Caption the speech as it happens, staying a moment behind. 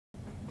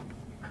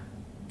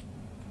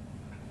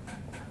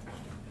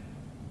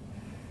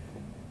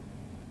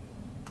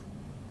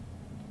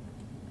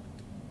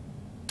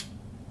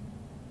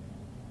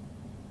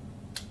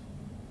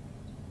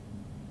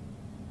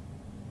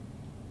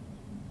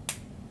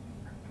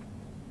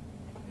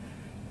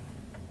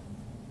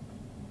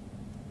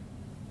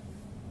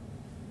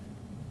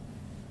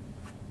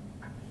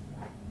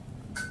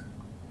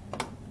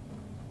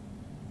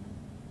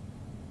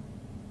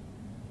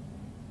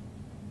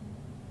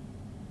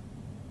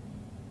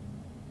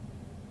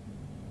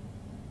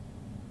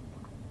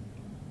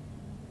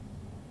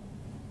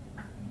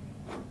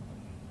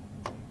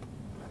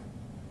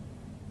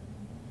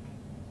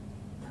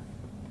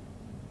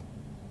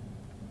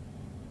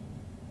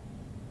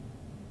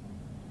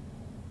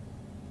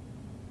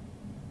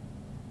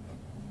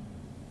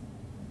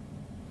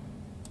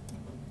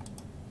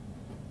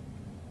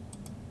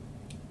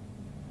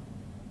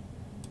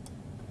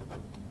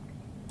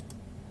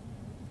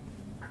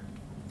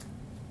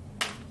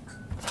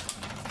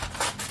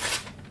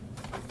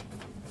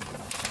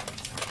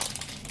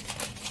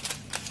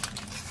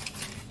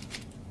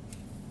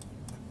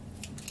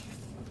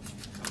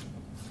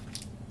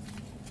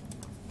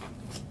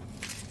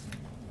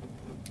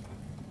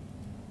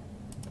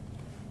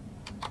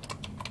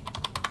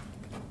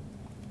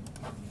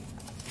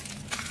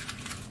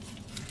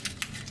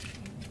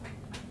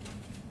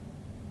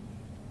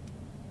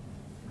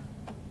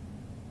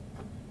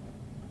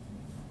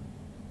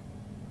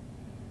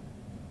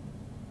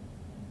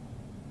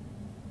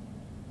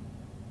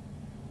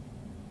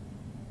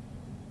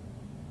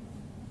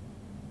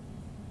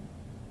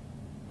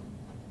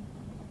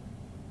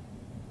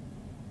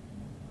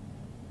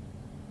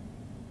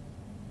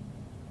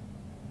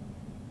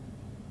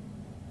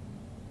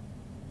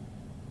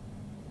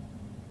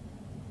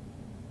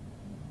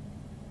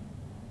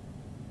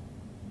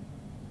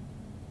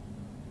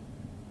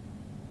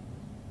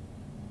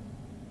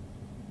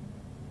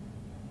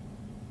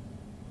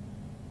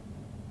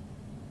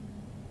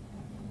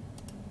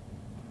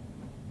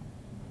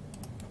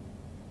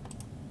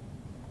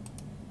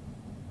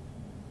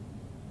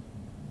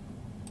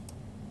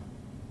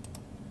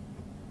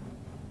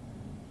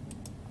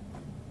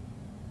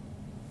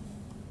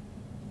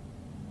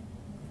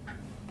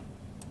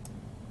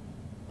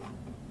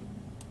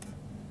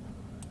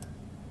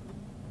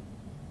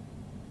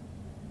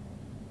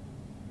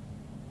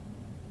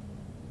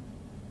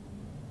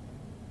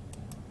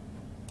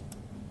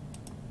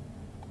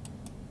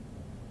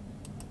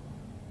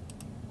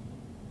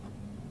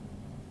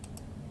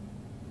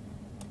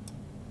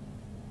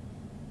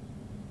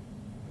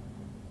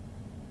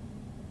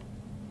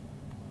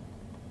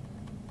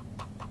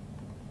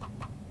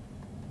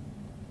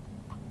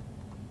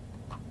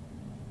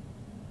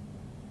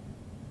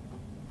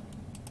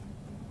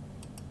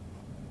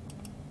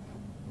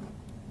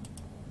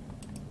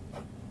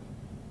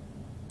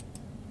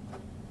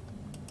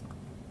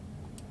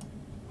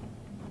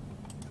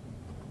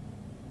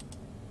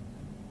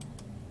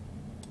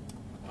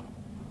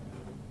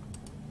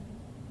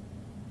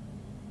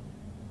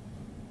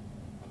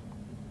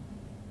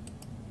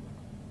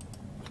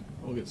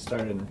We'll get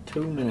started in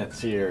 2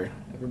 minutes here.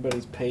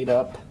 Everybody's paid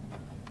up.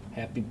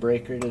 Happy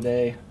breaker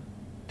today.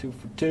 2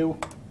 for 2.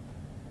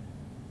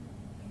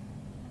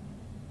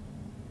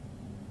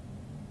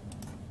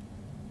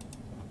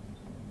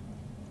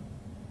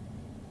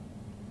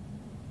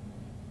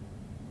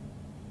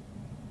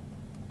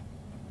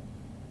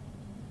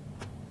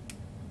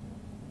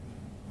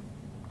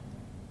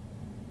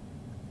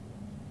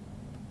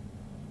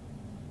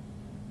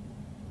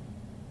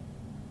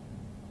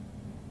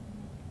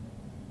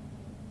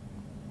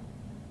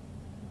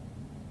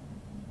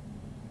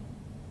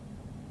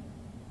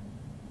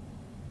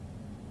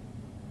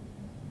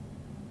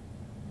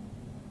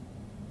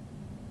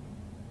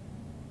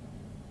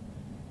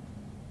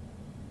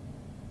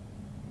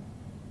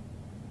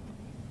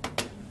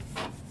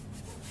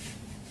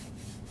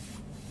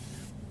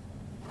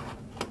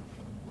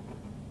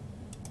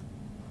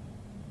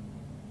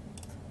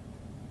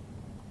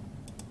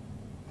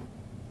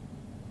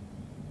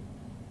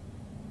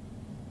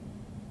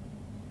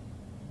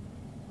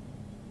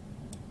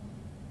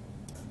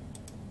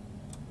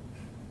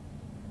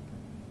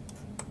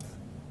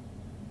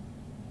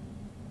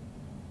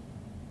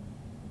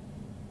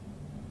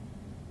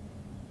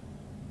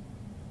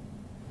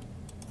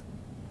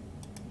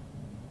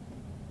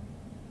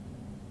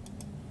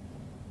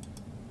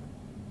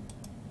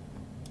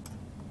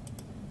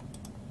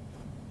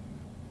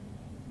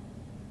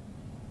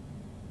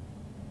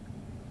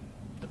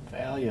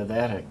 Value of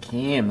that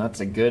Hakeem, that's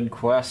a good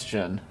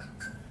question.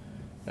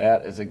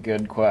 That is a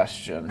good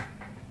question.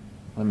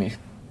 Let me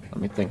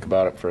think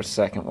about it for a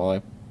second while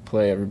I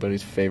play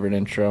everybody's favorite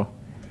intro.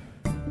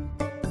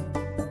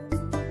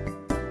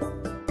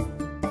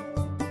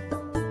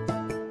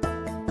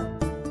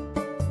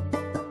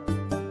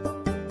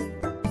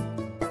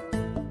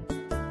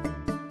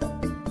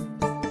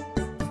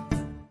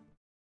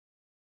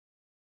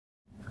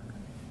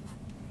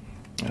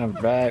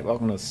 Alright,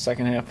 welcome to the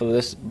second half of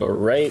this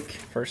break.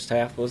 First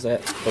half was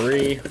at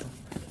 3.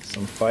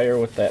 Some fire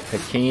with that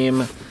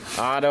Hakeem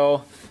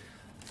auto.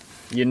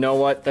 You know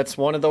what? That's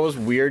one of those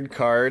weird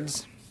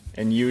cards.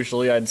 And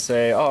usually I'd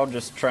say, oh,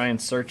 just try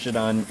and search it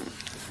on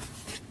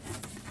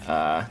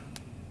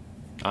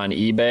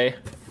eBay.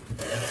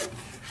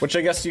 Which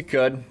I guess you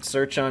could.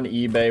 Search on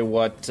eBay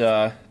what,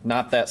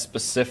 not that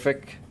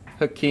specific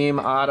Hakeem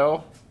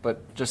auto,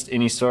 but just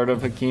any sort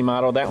of Hakeem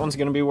auto. That one's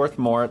going to be worth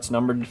more. It's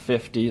numbered to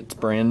 50. It's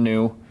brand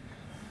new.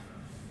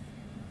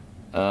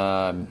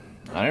 I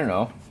don't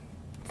know,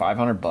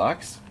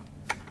 $500.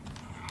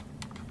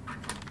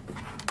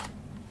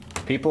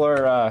 People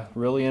are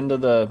really into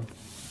the,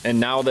 and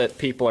now that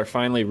people are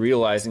finally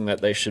realizing that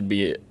they should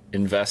be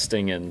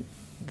investing in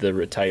the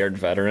retired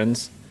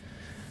veterans.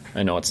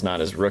 I know it's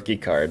not his rookie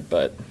card,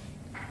 but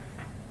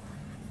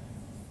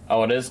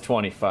oh, it is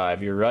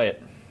 25. You're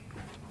right.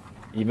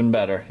 Even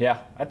better. Yeah,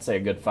 I'd say a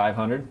good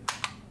 500.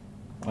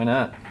 Why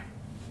not?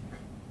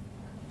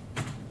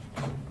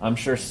 I'm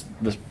sure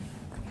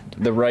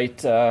the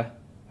right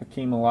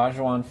Hakeem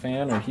Olajuwon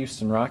fan or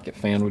Houston Rocket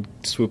fan would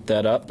swoop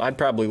that up. I'd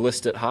probably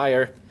list it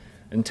higher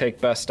and take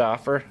best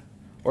offer,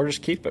 or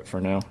just keep it for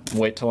now and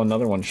wait till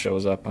another one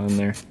shows up on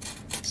there.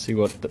 See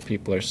what the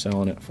people are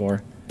selling it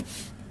for.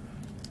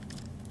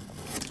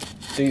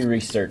 Do your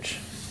research.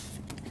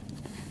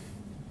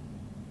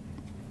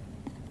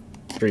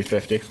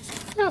 350.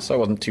 Yeah, so I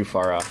wasn't too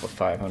far off with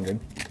 500.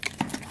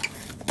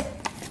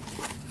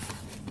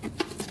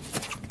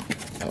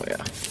 Oh yeah.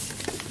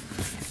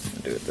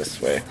 I'll do it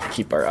this way.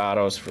 Keep our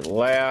autos for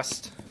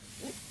last.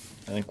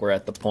 I think we're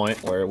at the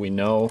point where we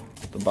know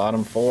the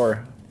bottom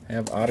 4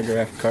 have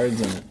autographed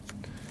cards in it.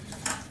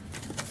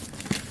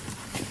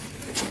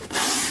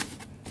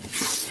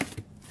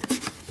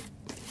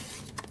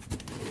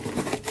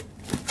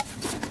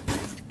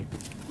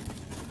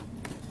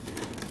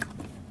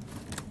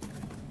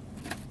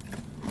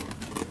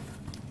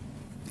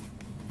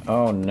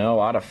 Oh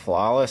no, out of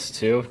flawless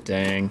too?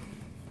 Dang.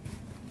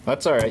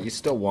 That's alright, you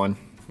still won.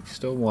 You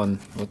still won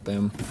with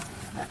them.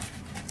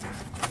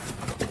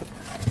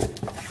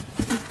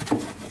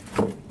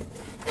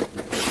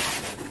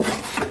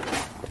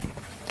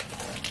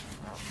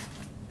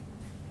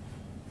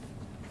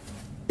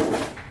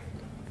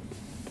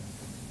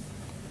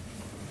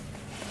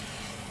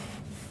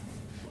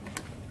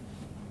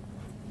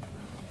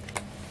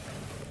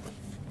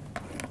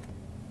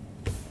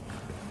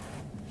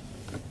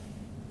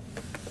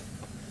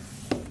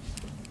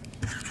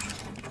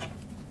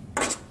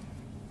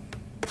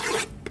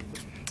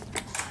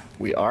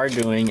 We are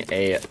doing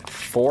a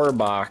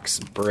 4-box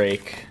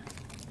break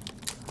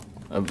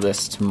of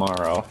this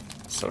tomorrow,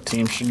 so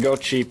teams should go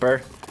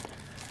cheaper.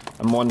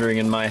 I'm wondering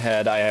in my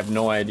head, I have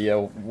no idea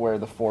where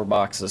the 4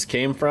 boxes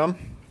came from.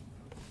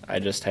 I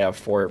just have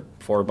four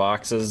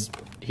boxes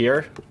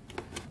here,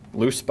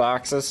 loose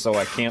boxes, so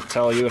I can't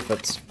tell you if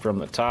it's from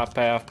the top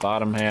half,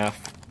 bottom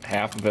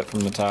half of it from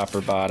the top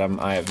or bottom.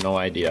 I have no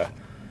idea.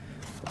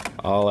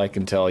 All I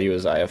can tell you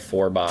is I have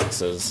 4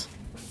 boxes.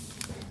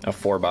 A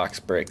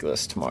 4-box break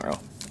this tomorrow.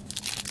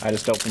 I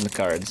just opened the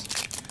cards.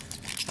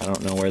 I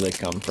don't know where they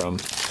come from.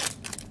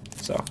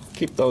 So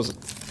keep those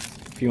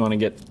if if you want to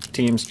get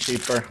teams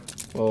cheaper,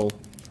 a little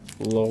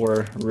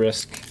lower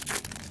risk,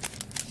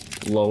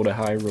 low to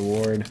high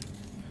reward.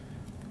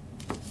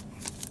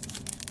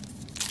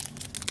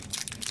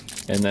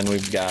 And then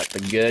we've got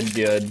the good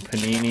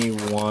Panini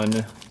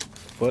 1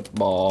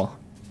 football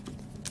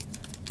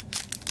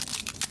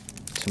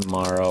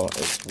tomorrow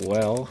as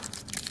well.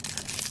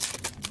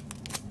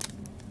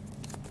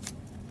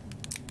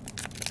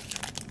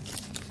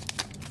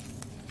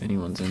 If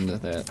anyone's into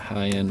that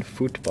high-end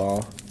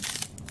football.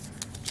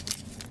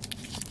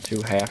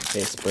 2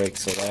 half-case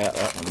breaks of that.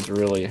 That one's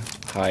really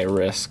high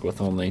risk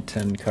with only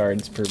 10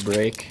 cards per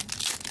break,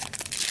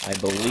 I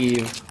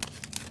believe.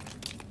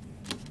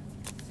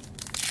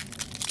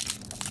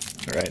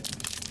 All right.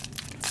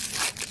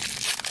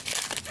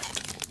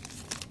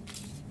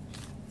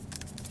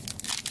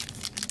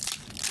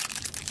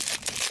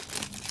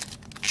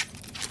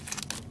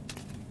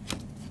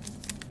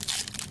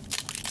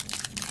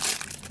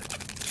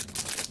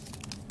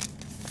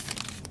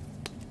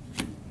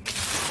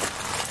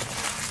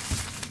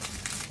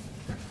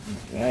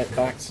 All right,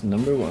 box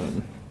number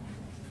 1.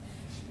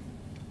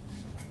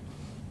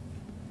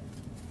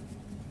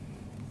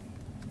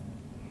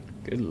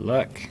 Good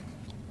luck.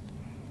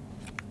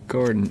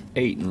 Gordon,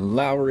 Ayton,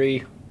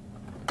 Lowry.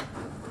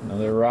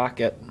 Another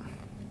Rocket.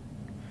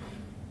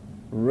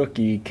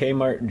 Rookie,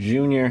 Kmart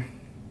Jr.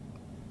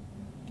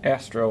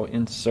 Astro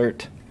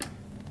insert.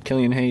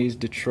 Killian Hayes,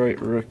 Detroit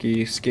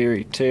rookie.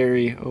 Scary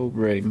Terry,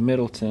 Oubre,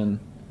 Middleton.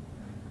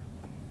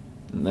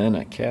 And then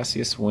a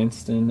Cassius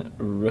Winston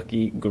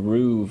rookie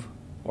groove.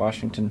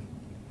 Washington.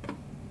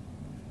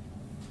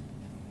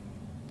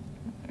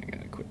 I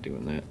gotta quit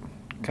doing that.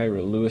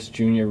 Kyra Lewis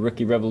Jr.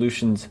 Rookie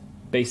Revolutions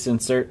base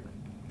insert.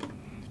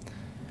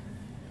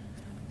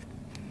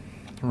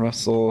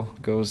 Russell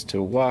goes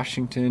to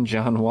Washington.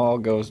 John Wall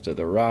goes to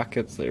the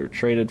Rockets. They were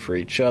traded for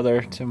each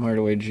other. Tim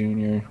Hardaway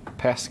Jr.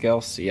 Pascal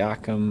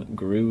Siakam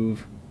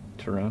groove.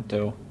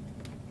 Toronto.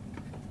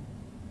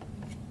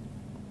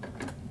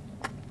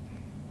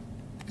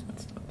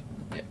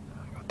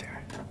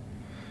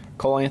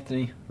 Cole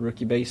Anthony,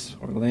 rookie base,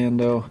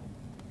 Orlando.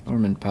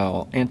 Norman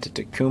Powell,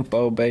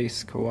 Antetokounmpo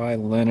base, Kawhi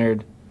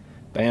Leonard.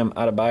 Bam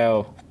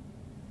Adebayo,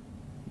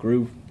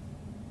 groove.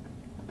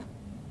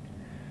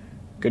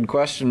 Good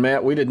question,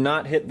 Matt. We did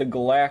not hit the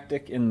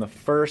Galactic in the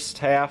first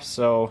half,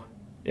 so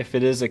if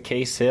it is a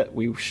case hit,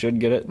 we should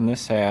get it in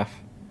this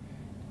half.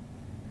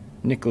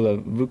 Nikola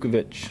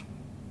Vukovic.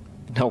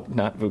 Nope,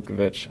 not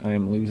Vukovic. I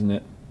am losing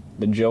it.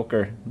 The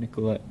Joker,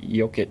 Nikola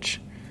Jokic.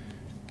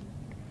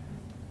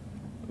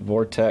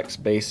 Vortex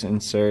base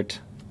insert,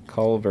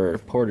 Culver,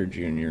 Porter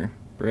Jr.,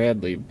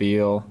 Bradley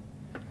Beal,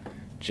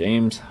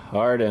 James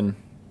Harden,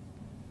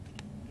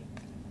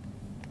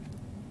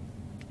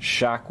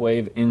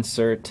 Shockwave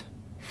insert,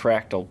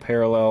 Fractal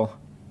Parallel,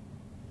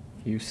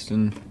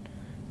 Houston,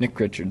 Nick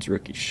Richards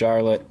rookie,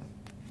 Charlotte,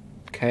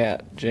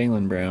 Cat,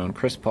 Jaylen Brown,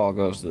 Chris Paul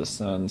goes to the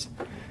Suns,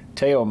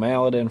 Teo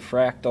Maledon,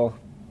 Fractal,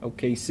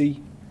 OKC,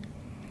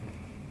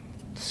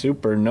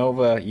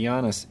 Supernova,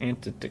 Giannis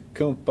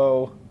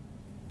Antetokounmpo,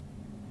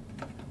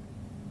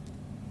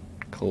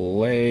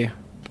 Clay,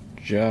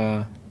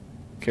 Ja,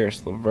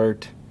 Karis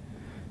LeVert.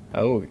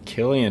 Oh,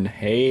 Killian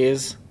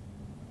Hayes.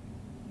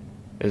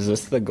 Is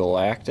this the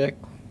Galactic?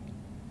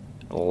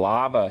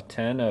 Lava,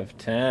 10 of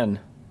 10.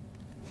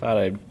 Thought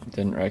I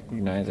didn't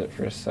recognize it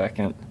for a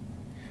second.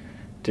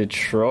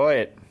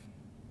 Detroit.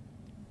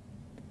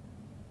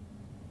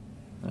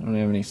 I don't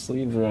have any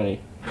sleeves ready.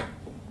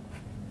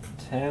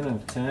 10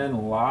 of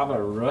 10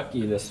 Lava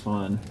rookie, this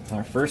one.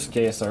 Our first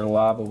case, our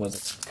Lava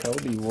was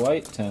Kobe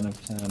White, 10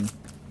 of 10.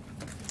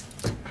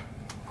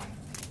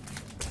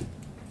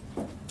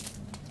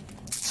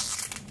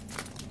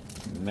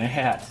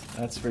 Matt,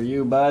 that's for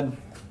you, bud.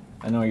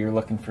 I know you're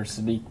looking for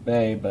Sadiq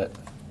Bey, but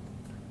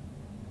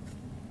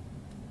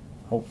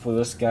hopefully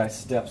this guy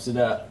steps it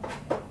up.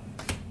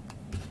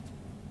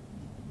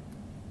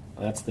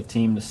 That's the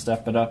team to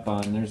step it up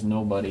on. There's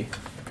nobody.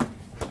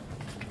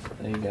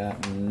 They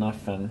got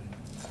nothing.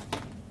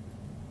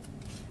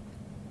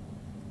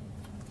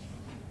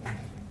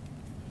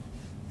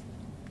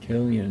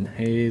 Killian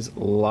Hayes,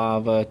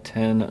 Lava,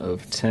 10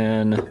 of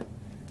 10.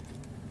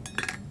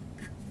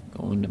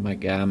 Going to my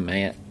guy,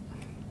 Matt.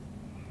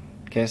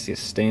 Cassius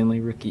Stanley,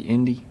 rookie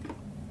Indy.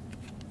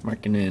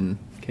 Marking in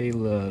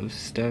K-Love,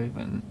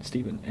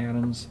 Steven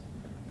Adams.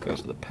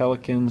 Goes to the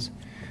Pelicans.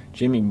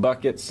 Jimmy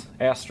Buckets,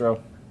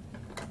 Astro.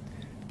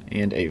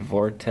 And a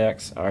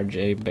Vortex,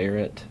 RJ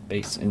Barrett,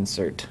 base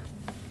insert.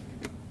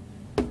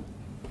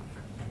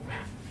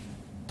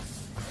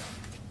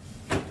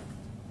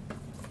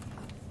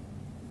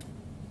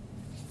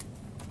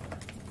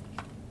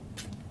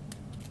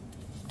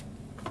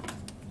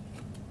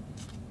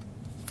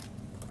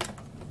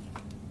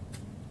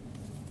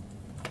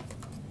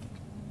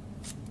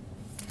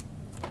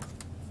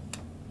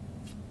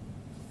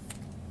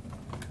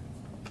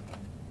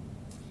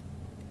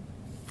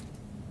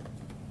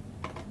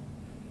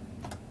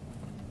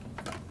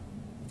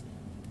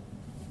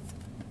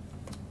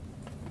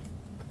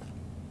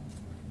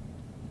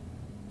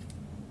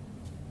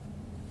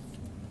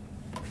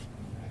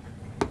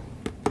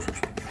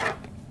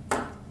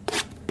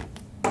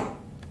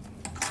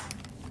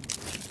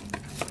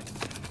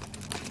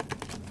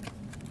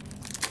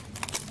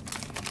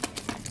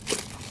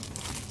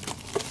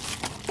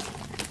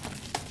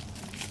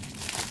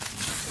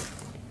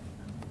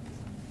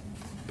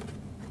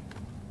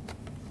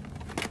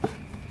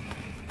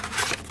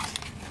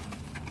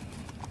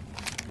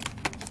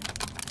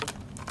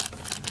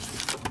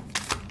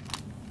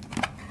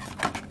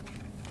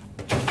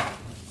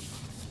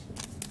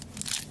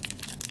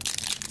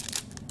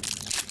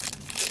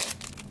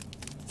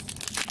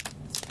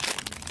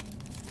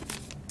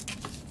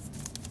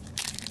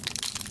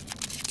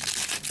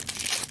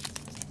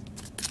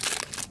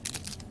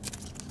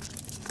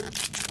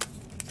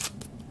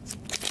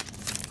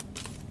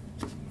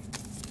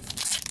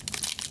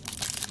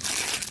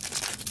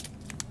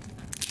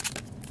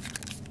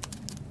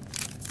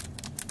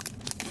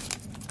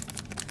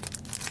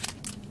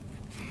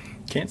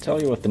 Can't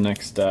tell you what the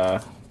next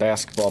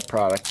basketball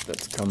product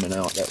that's coming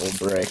out that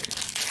will break.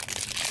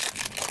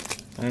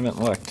 I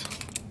haven't looked.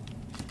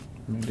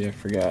 Maybe I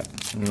forgot.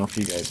 I don't know if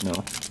you guys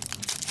know.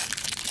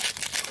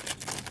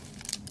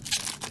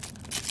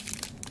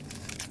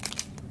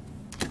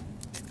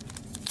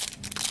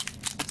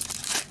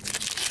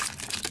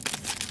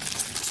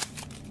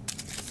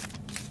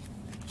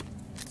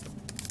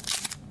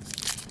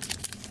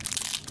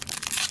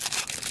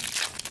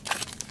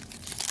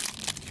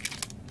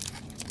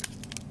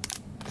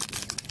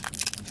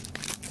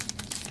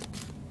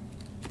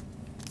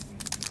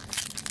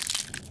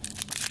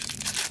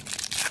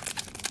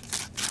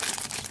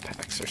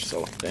 Packs are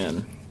so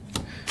thin.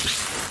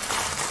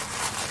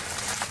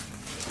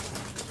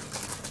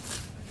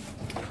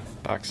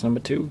 Box number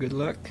 2, good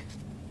luck.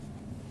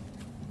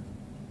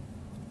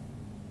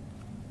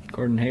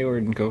 Gordon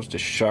Hayward goes to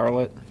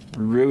Charlotte.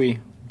 Rui,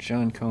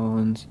 John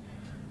Collins.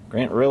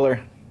 Grant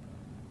Riller,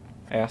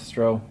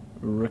 Astro,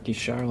 rookie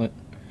Charlotte.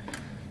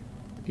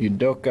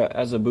 Udoka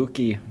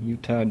Azubuike,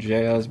 Utah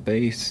Jazz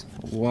base.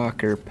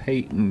 Walker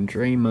Payton,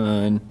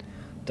 Draymond.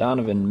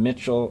 Donovan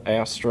Mitchell,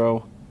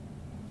 Astro,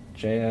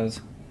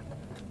 Jazz.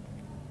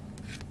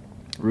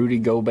 Rudy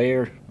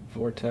Gobert,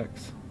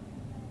 Vortex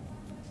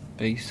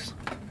base.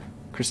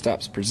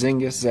 Kristaps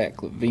Porzingis, Zach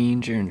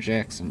LaVine, Jaren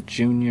Jackson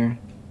Jr.,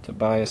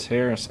 Tobias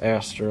Harris,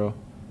 Astro,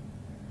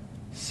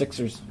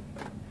 Sixers.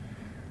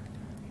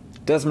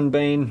 Desmond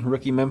Bain,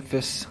 rookie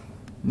Memphis.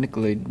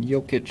 Nikola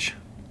Jokic,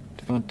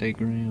 Devontae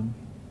Graham.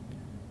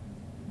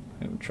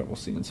 Having trouble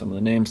seeing some of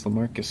the names.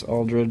 LaMarcus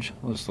Aldridge.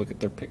 Let's look at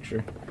their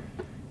picture.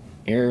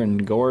 Aaron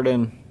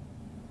Gordon,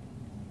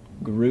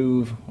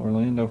 Groove,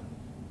 Orlando.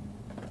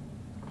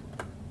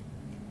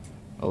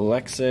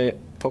 Alexei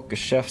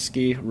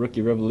Pokashevsky,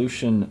 Rookie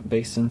Revolution,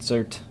 base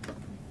insert.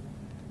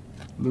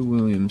 Lou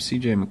Williams,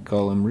 CJ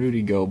McCollum,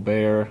 Rudy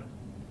Gobert,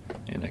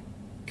 and a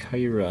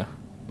Kyra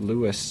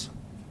Lewis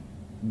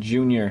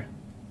Jr.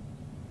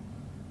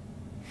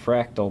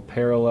 Fractal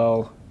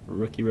Parallel,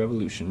 Rookie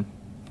Revolution.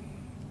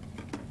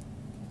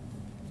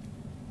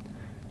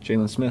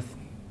 Jalen Smith,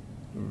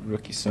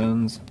 Rookie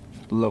Suns.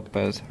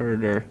 Lopez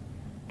Herder,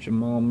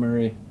 Jamal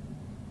Murray.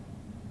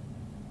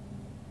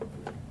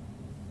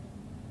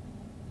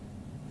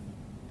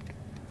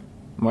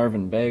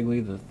 Marvin Bagley,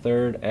 the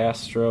third,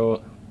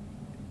 Astro,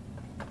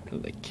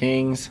 the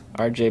Kings.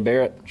 RJ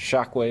Barrett,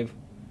 Shockwave.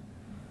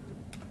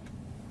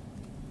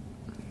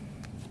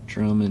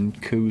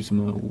 Drummond,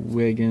 Kuzma,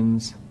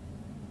 Wiggins.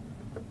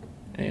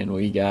 And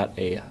we got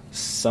a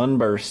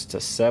Sunburst to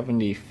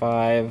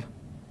 75,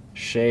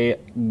 Shea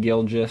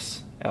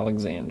Gilgeous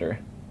Alexander.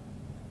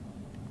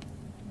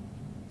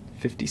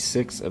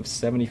 56 of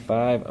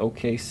 75,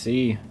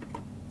 OKC.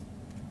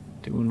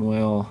 Doing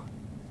well.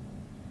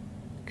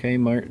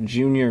 Kmart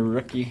Jr.,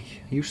 rookie,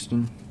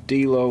 Houston.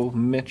 D'Lo,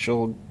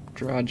 Mitchell,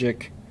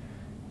 Dragic,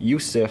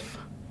 Yusuf,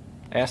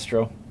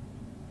 Astro.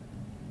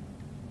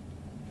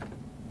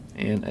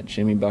 And a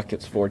Jimmy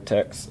Buckets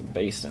Vortex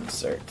base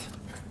insert.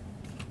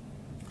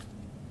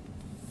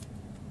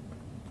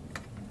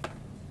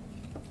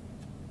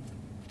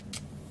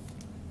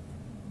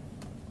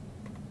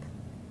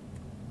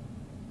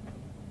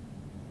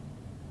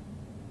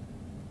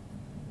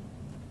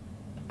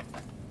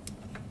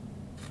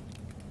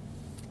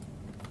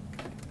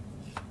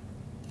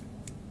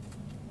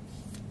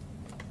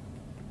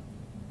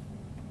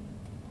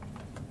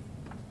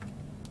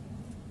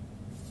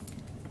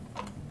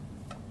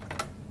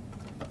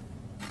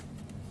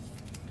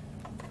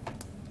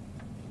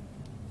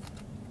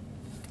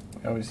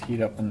 We always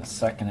heat up in the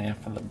second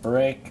half of the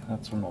break.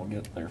 That's when we'll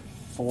get their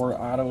 4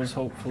 autos,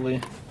 hopefully.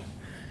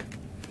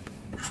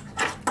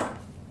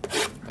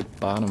 The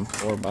bottom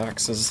 4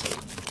 boxes.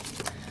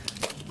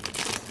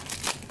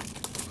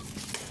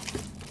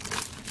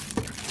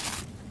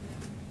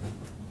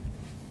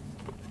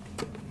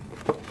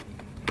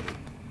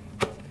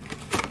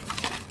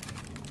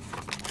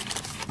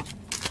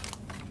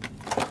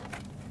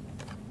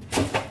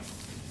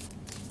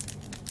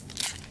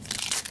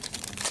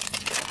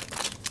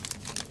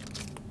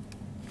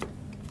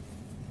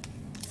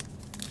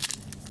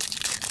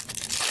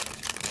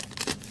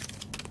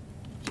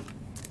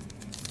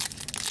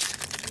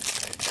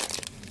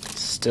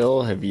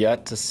 Still have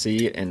yet to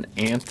see an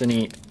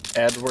Anthony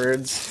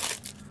Edwards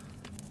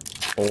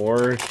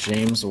or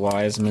James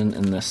Wiseman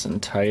in this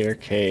entire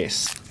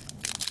case.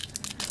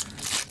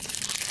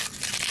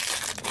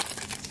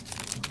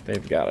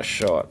 They've got to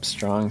show up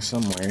strong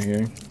somewhere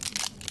here.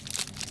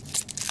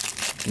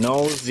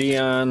 No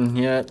Xeon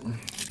yet.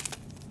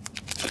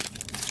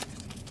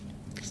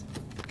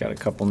 Got a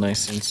couple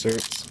nice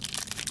inserts.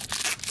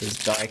 His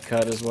die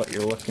cut is what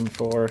you're looking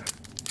for.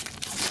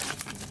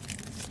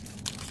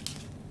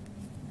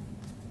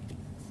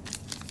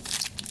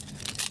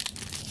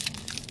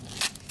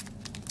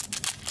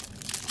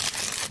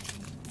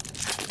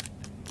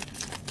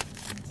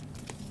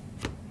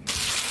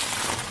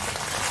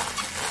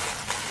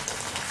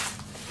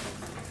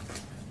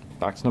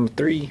 Box number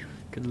 3.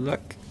 Good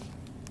luck.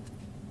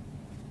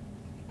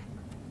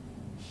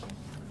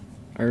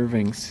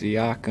 Irving,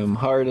 Siakam,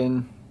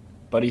 Harden,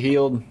 Buddy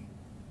Hield,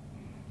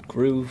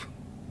 Groove,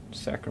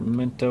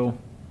 Sacramento.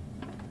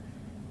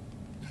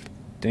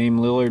 Dame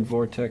Lillard,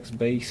 Vortex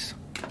base.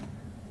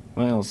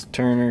 Miles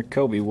Turner,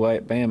 Kobe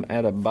White, Bam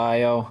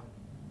Adebayo.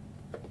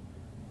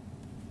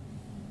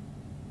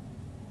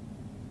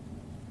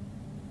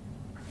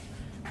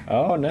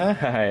 Oh,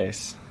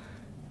 nice.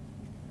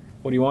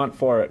 What do you want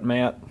for it,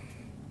 Matt?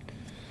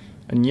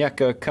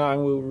 Onyeka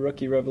Okongwu,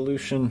 Rookie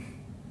Revolution.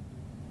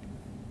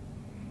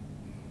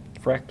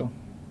 Fractal.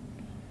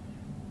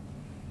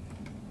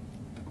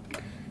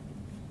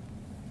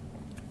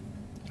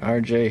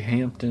 RJ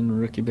Hampton,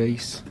 Rookie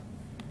base.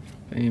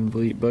 Van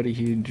Vliet, Buddy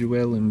Hield,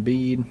 Joel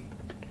Embiid.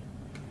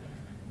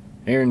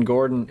 Aaron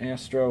Gordon,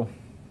 Astro.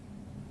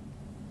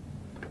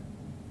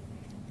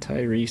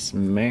 Tyrese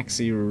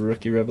Maxey,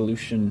 Rookie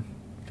Revolution.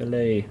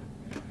 Filet.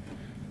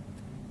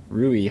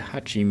 Rui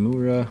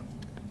Hachimura.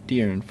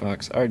 De'Aaron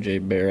Fox,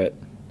 RJ Barrett.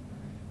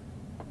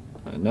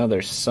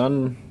 Another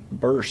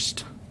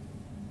Sunburst.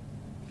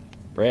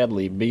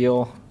 Bradley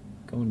Beal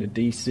going to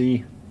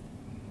DC.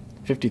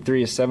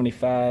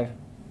 53/75.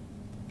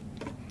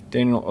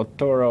 Daniel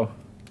Otoro.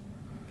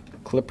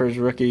 Clippers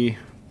rookie.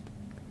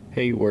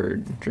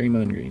 Hayward.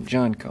 Draymond Green.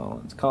 John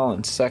Collins.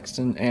 Colin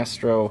Sexton.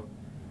 Astro.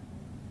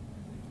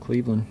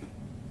 Cleveland.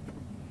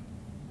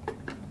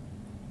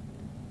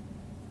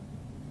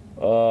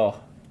 Oh.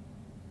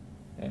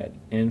 At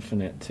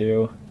infinite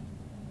too.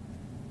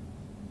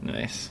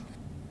 Nice.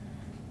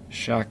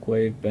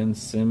 Shockwave. Ben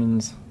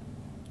Simmons.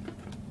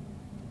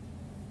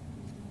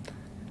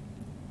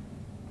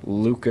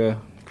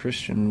 Luka.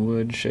 Christian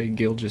Wood. Shea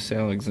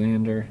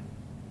Gilgeous-Alexander.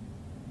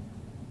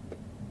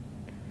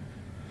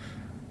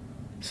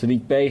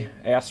 Sadiq Bey,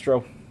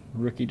 Astro,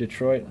 rookie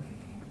Detroit.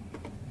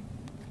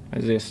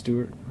 Isaiah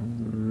Stewart,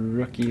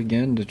 rookie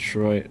again,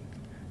 Detroit.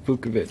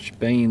 Vukovic,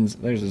 Baines,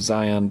 there's a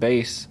Zion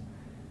base.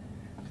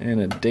 And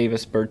a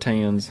Davis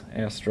Bertans,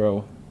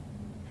 Astro.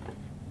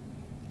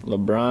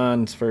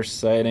 LeBron's first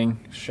sighting,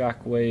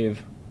 Shockwave.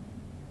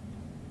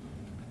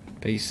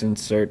 Base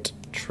insert,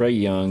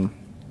 Trae Young,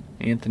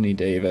 Anthony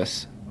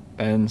Davis,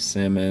 Ben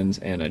Simmons,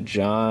 and a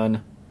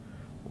John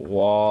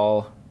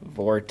Wall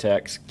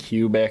Vortex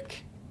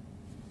Cubic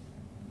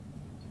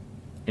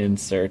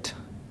insert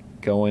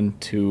going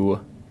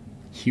to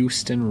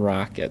Houston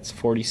Rockets,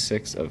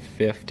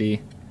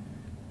 46/50.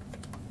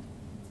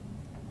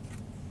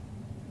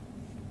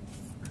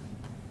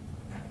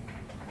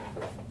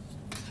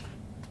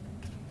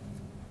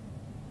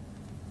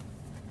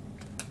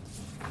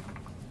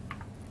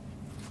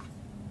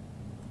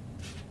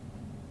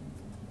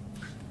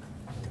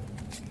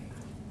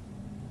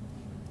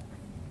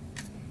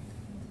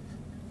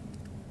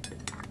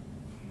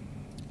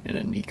 And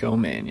a Nico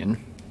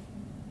Mannion.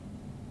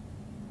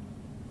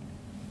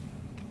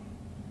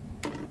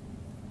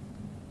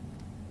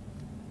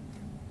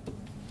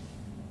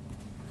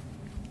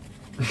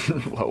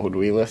 What would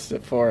we list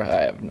it for?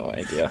 I have no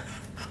idea.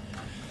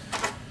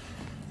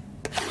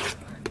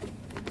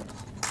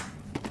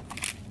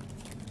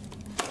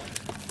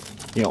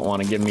 You don't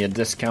want to give me a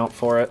discount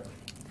for it?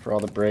 For all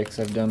the breaks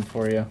I've done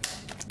for you?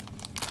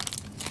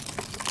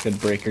 Good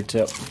breaker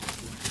tip.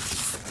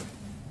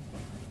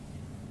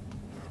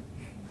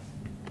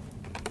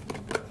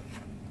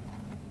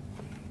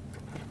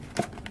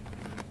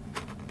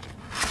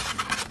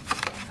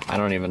 I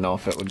don't even know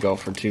if it would go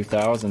for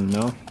 2,000,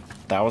 no?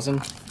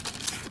 1,000?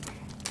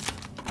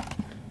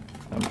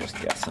 I'm just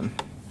guessing.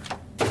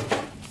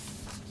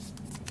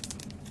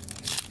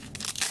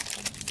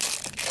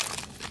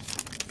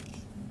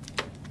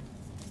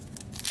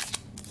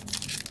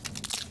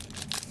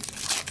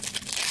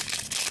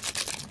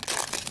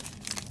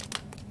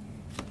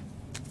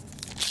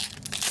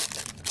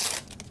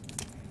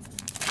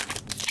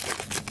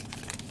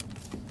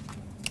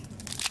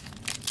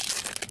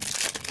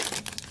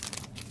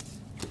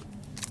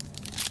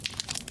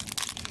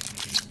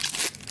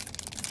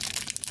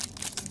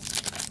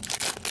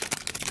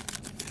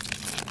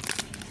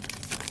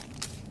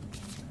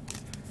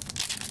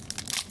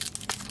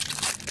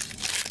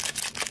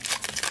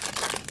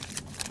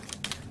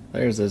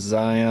 There's a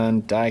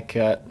Zion die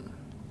cut.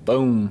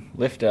 Boom,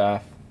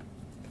 liftoff.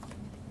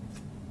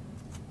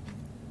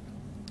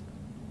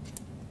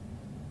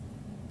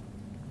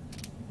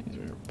 These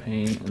are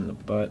pain in the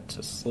butt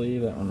to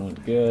sleeve. That one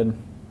went good.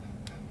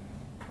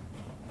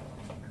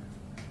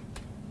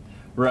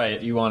 Right,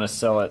 you want to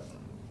sell it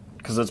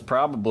because it's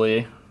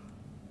probably,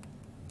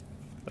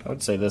 I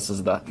would say this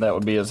is that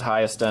would be his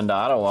highest end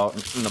auto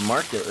out in the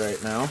market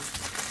right now.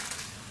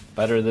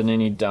 Better than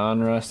any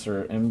Donruss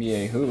or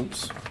NBA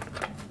hoops.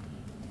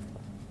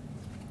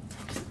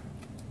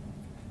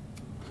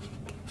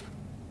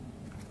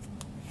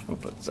 We'll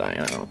put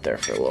Zion out there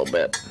for a little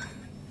bit.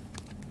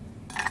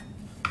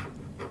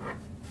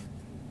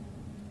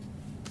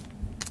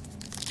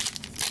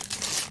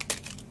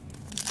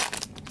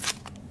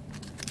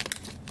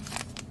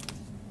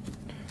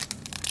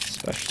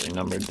 Especially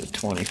numbered to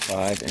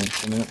 25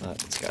 infinite.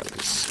 That's got to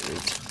be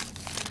sweet.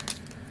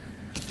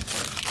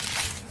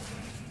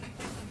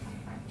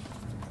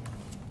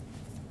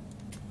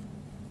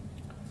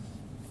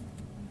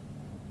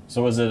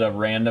 So was it a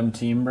random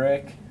team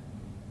break?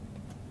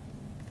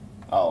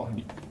 Oh,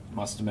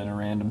 must have been a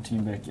random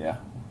team break, yeah.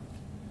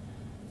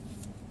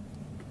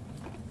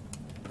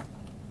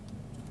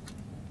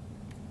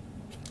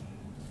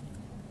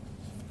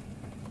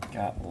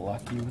 Got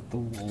lucky with the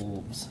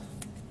Wolves.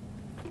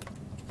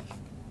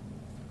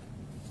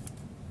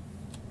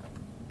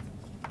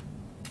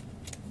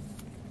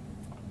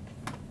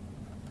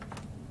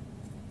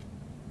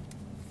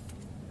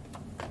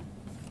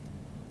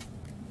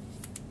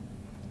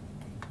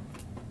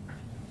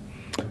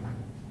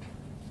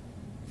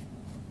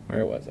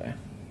 Where was I?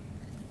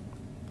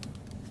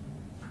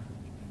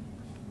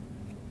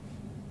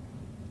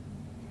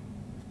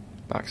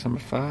 Box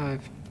number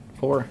 5.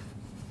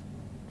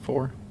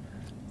 4.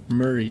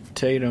 Murray,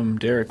 Tatum,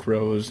 Derrick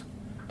Rose,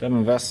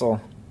 Devin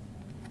Vessel,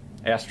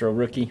 Astro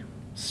rookie,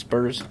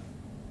 Spurs,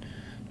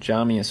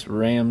 Jamius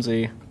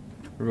Ramsey,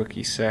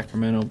 rookie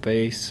Sacramento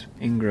base,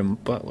 Ingram,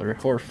 Butler,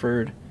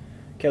 Horford,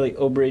 Kelly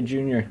Oubre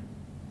Jr.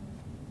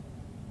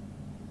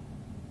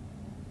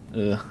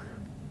 Ugh.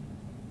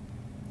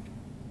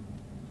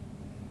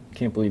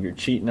 Can't believe you're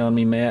cheating on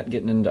me, Matt,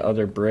 getting into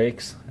other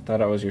breaks. I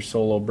thought I was your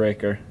solo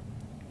breaker.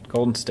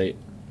 Golden State.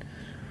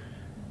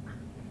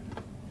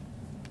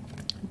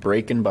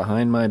 Breaking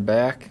behind my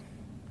back.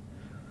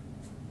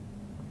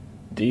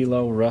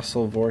 D'Lo,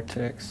 Russell,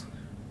 Vortex.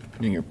 I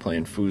think you're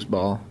playing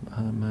foosball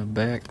behind my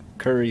back.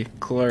 Curry,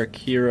 Clark,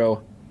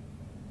 Hero.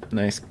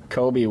 Nice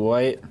Kobe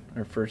White,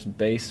 our first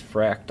base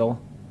fractal.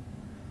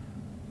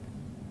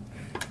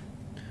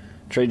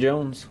 Trey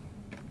Jones.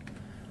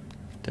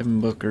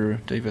 Devin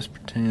Booker, Davis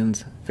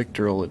Bertans,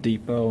 Victor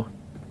Oladipo.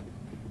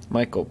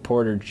 Michael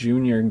Porter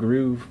Jr.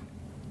 Groove.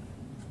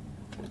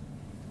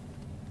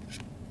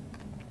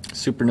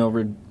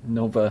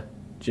 Supernova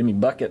Jimmy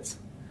Buckets.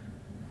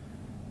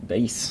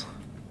 Base.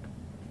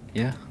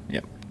 Yeah,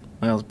 yep.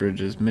 Miles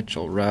Bridges,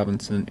 Mitchell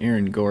Robinson,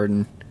 Aaron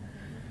Gordon,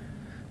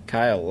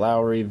 Kyle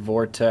Lowry,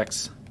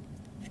 Vortex,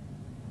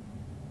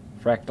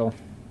 Fractal.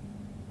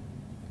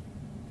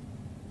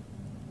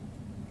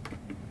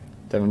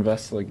 Devin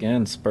Vessel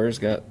again. Spurs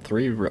got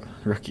 3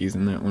 rookies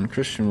in that one.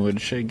 Christian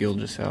Wood, Shai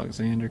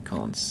Gilgeous-Alexander,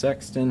 Colin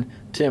Sexton,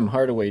 Tim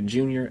Hardaway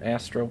Jr.,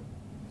 Astro.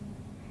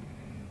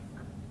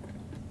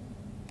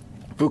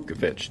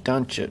 Vukovic,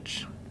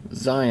 Doncic,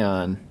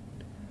 Zion,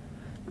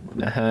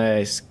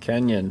 nice,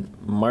 Kenyon,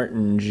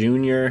 Martin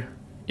Jr.,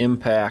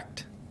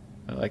 Impact.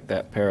 I like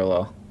that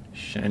parallel.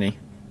 Shiny.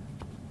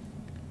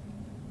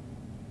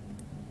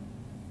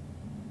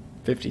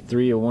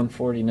 53 of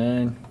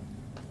 149.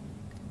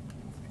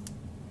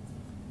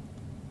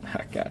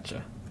 I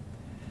gotcha.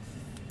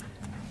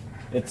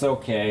 It's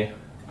okay.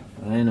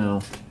 I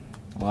know.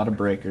 A lot of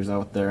breakers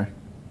out there.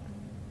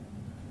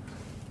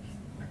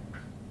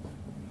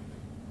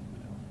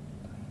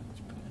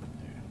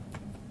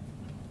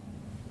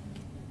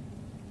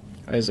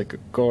 Isaac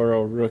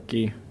Okoro,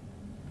 rookie.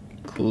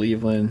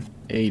 Cleveland,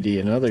 AD,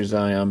 another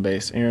Zion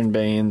base. Aaron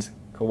Baines,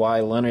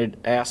 Kawhi Leonard,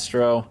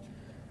 Astro.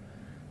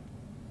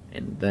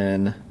 And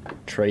then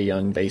Trae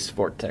Young base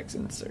Vortex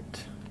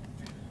insert.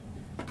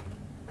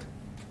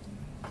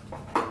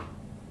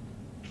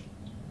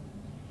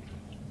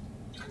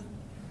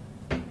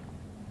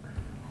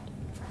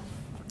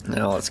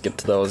 Now let's get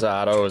to those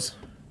autos.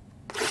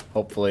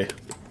 Hopefully.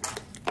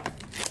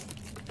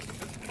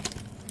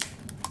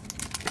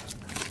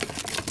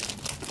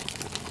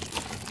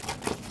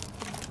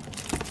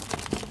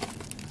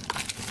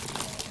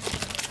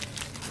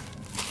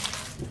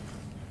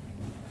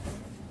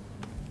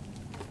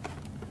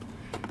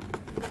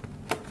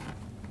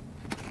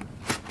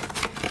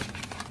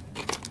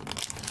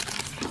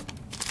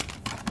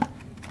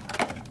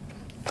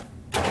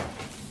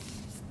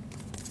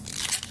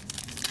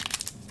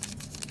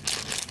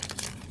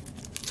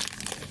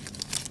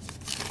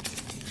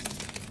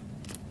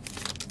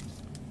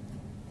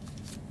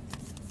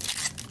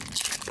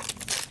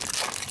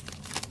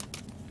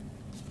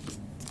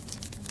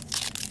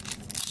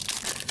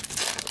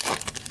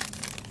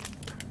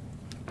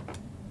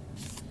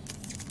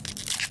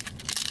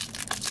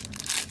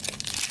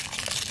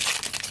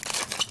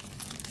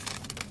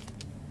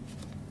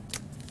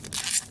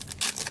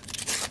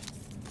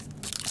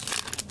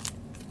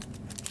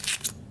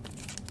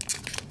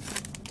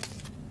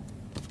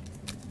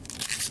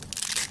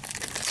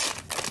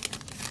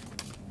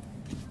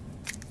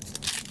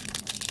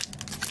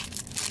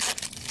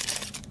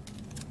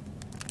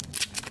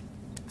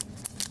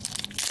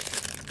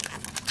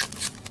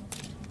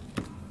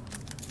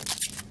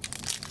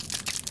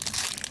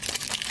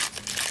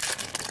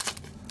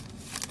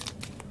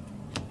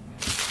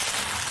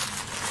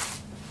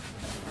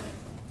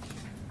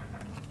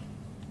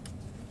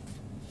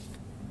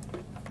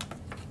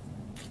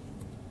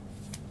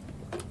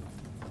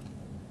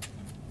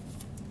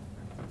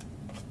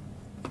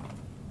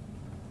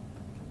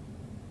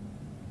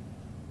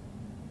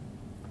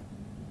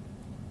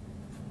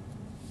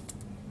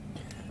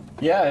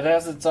 Yeah, it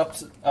has its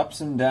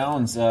ups and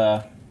downs.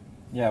 Yeah,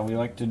 we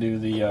like to do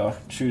the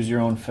choose your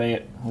own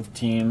fate with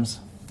teams.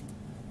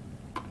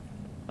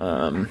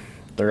 There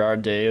are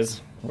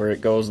days where it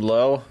goes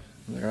low.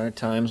 There are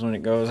times when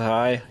it goes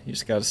high. You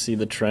just got to see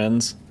the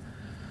trends.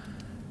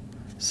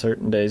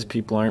 Certain days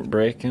people aren't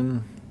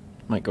breaking.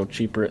 Might go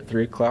cheaper at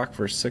 3 o'clock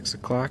versus 6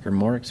 o'clock, or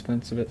more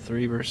expensive at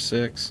 3 versus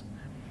 6.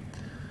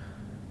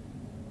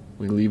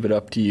 We leave it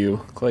up to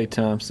you. Klay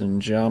Thompson,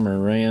 Ja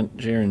Morant,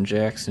 Jaren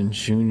Jackson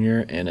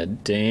Jr., and a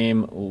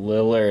Dame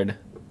Lillard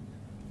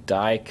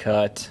die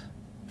cut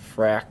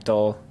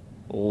fractal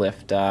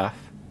liftoff.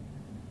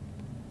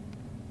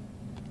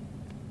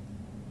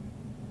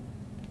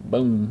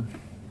 Boom.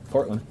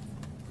 Portland.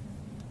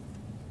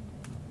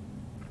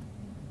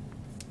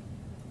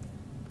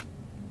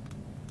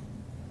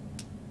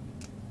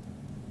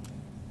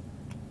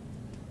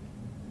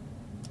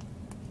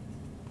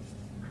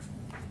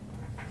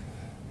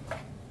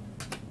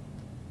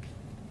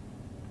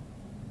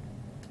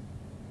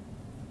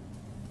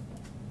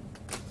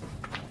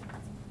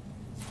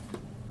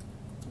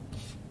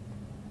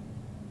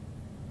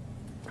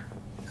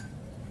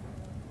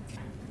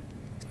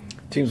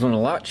 Teams went a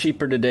lot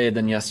cheaper today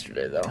than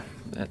yesterday, though.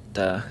 At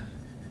the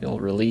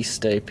old release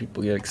day,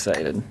 people get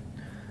excited. It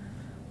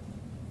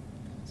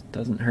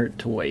doesn't hurt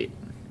to wait.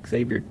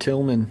 Xavier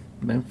Tillman,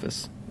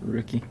 Memphis,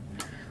 rookie.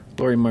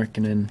 Lauri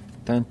Markkanen,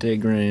 Dante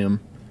Graham,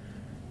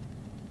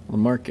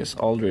 LaMarcus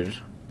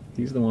Aldridge.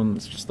 He's the one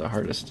that's just the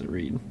hardest to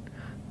read.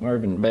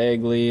 Marvin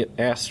Bagley,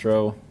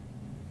 Astro.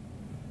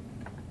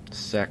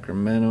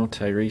 Sacramento,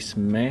 Tyrese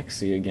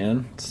Maxey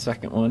again.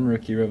 Second one,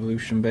 Rookie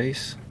Revolution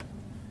base.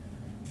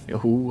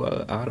 Yahoo,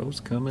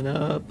 autos coming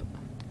up.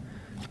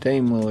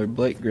 Dame Lillard,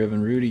 Blake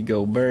Griffin, Rudy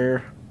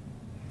Gobert.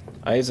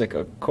 Isaac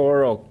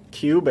Okoro,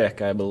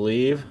 cubic, I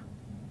believe.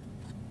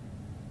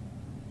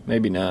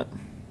 Maybe not.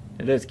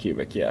 It is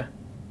cubic, yeah.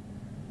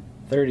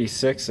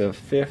 36 of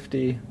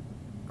 50.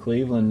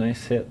 Cleveland,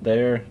 nice hit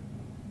there.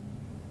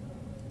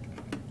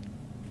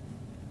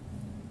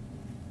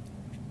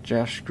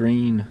 Josh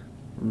Green,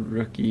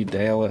 rookie,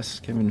 Dallas.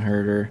 Kevin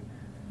Huerter.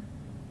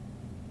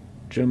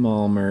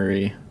 Jamal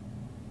Murray.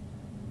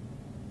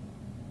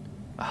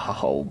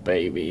 Oh,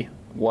 baby.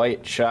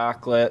 White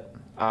chocolate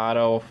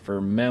auto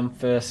for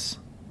Memphis.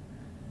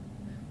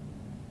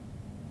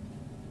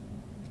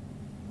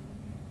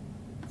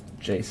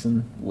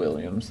 Jason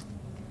Williams.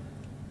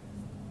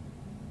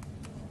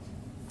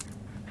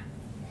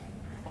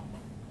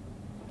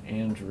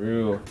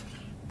 Andrew.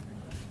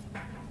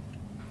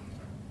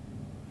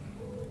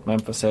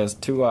 Memphis has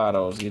 2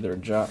 autos. Either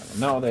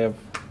no, they have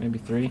maybe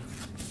 3.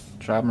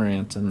 Ja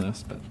Morant's in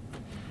this, but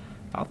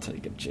I'll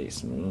take a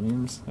Jason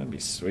Williams. That'd be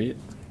sweet.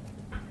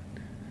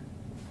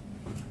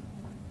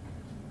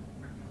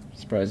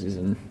 Surprised he's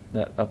in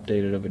that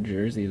updated of a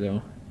jersey,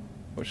 though.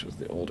 Which was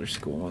the older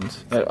school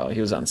ones. Oh, he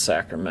was on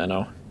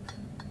Sacramento.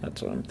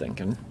 That's what I'm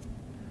thinking.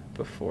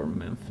 Before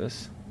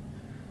Memphis.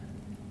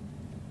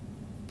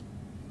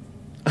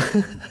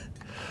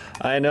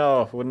 I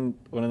know.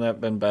 Wouldn't that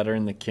have been better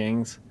in the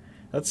Kings?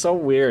 That's so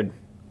weird.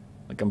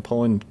 Like I'm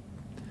pulling.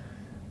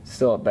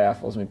 Still, it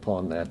baffles me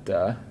pulling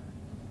that.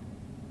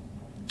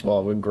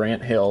 Well, with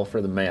Grant Hill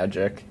for the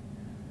Magic.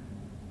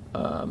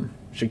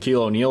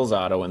 Shaquille O'Neal's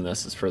auto in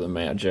this is for the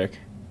Magic.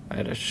 I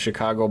had a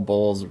Chicago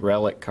Bulls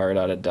relic card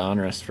out of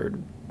Donruss for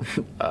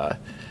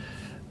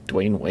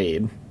Dwayne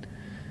Wade.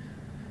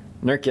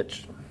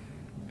 Nurkic,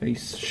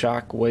 base,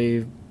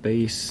 Shockwave,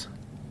 base,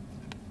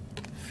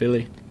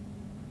 Philly.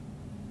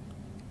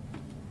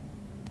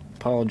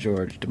 Paul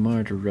George,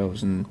 DeMar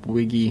DeRozan,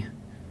 Wiggy,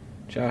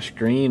 Josh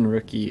Green,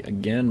 rookie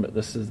again, but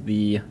this is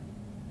the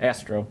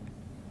Astro.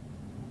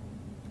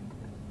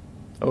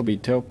 Obi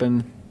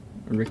Toppin,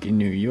 Ricky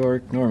New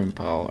York, Norman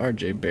Powell,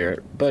 RJ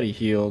Barrett, Buddy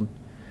Hield,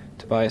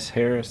 Tobias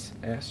Harris,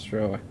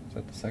 Astro. Is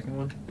that the second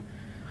one?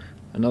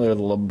 Another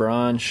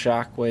LeBron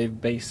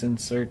Shockwave base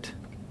insert.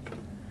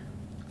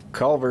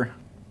 Culver.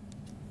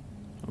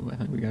 Oh, I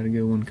think we got a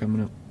good one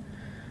coming up.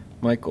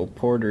 Michael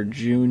Porter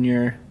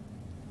Jr.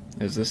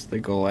 Is this the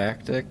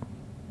Galactic?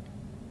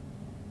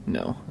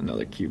 No,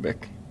 another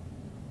cubic.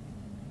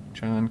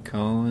 John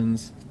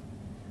Collins.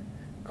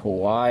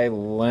 Kawhi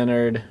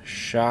Leonard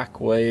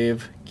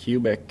Shockwave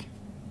cubic.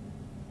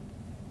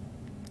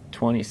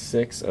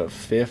 26 of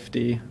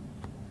 50.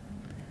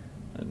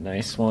 A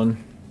nice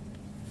one.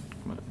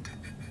 Come on.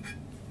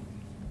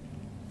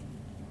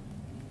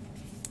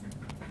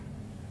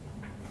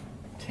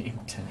 Team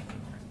 10.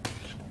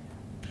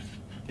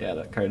 Yeah,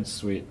 that card's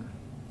sweet.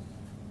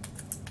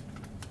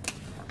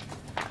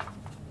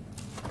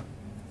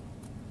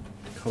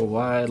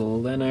 Kawhi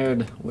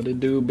Leonard, what it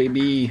do,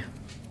 baby?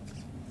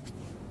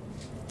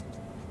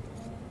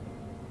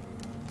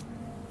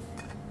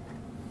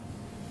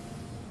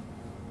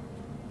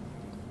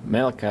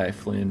 Malachi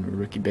Flynn,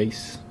 rookie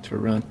base,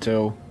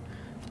 Toronto.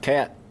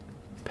 Cat,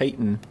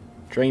 Peyton,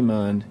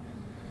 Draymond,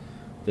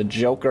 the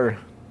Joker,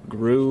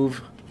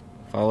 Groove,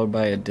 followed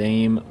by a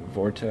Dame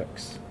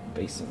Vortex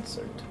base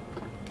insert.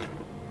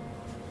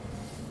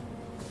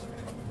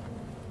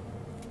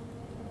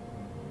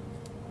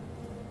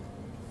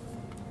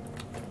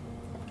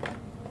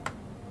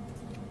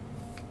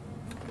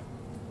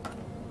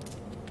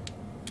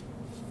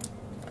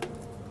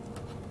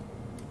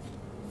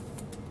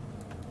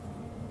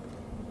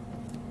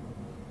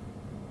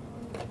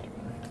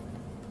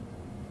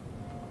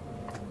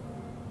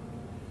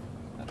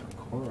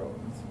 Toro,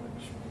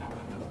 which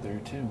out there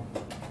too.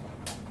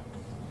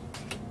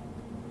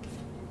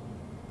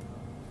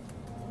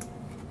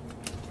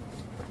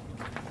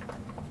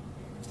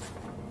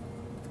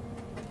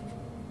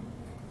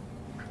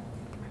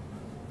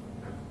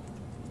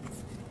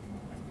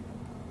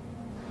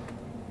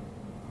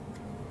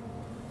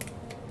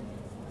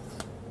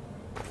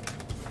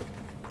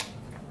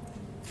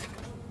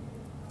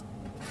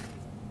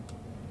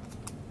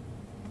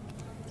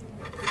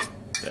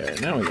 There,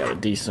 now we got a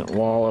decent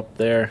wall up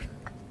there.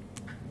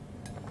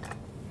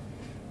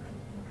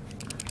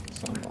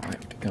 Some will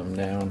have to come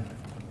down.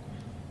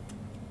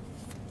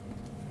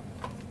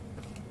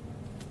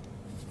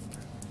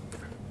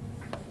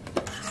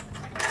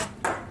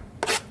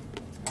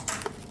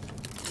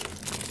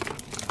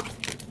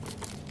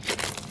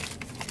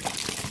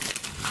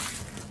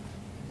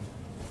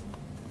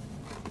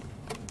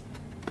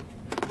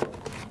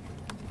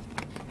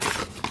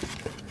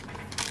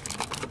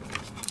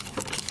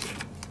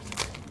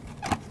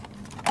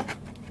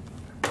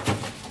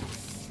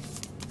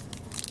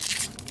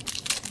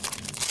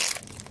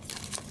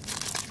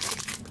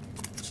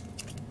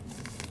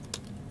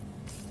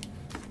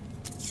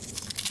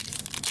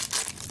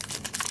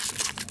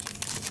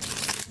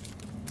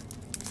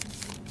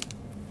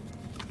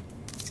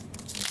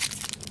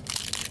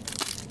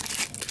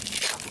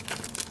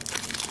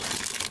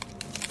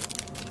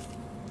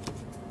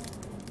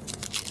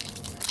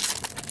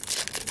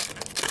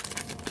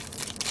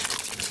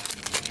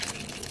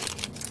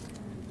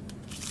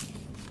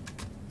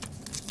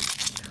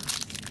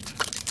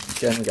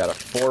 Again, we got a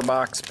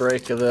 4-box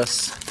break of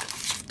this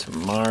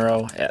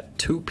tomorrow at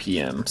 2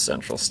 p.m.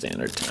 Central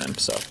Standard Time,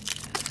 so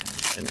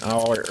an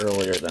hour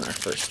earlier than our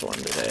first one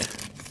today.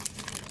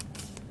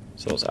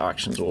 So those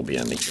auctions will be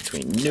ending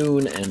between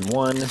noon and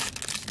 1,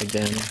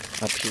 again,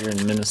 up here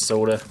in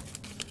Minnesota,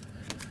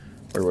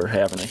 where we're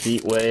having a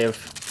heat wave.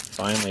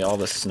 Finally, all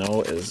the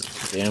snow is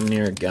damn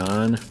near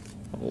gone.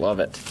 I love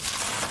it.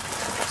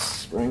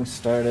 Spring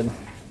started.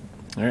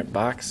 All right,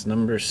 box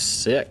number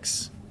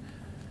 6.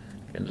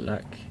 Good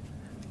luck.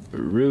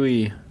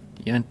 Rui,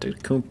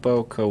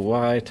 Antetokounmpo,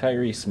 Kawhi,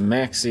 Tyrese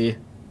Maxey.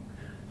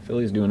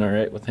 Philly's doing all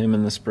right with him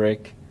in this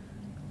break.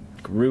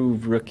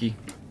 Groove rookie.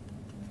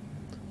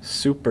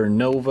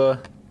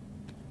 Supernova.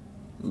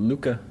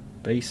 Luka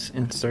base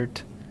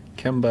insert.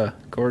 Kemba,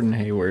 Gordon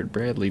Hayward,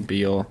 Bradley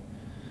Beal.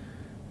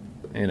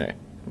 And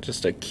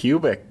just a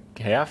cubic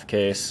half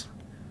case.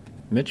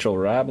 Mitchell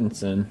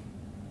Robinson.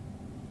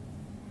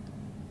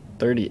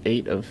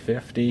 38 of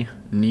 50.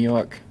 New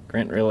York.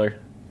 Grant Riller.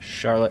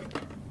 Charlotte.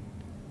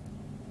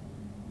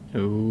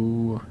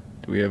 Ooh,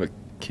 do we have a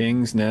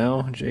Kings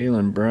now?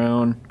 Jaylen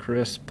Brown,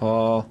 Chris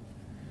Paul.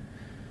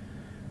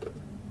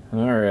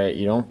 Alright,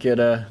 you don't get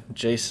a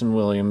Jason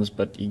Williams,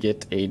 but you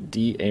get a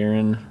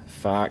De'Aaron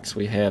Fox.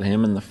 We had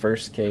him in the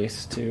first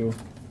case, too.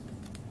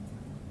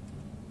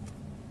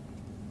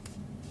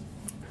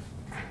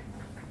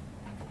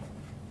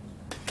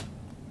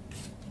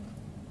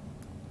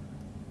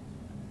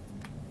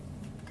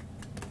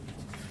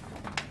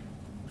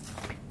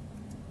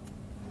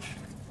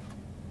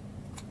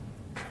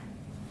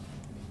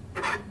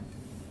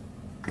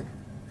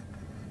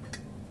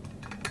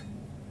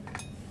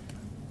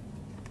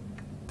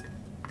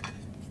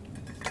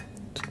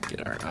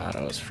 Get our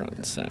autos front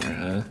and center,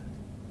 huh?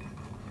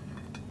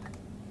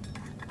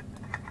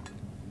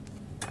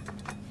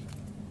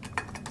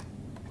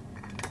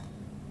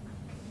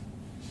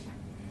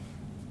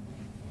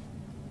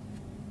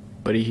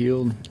 Buddy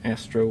Hield,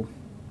 Astro.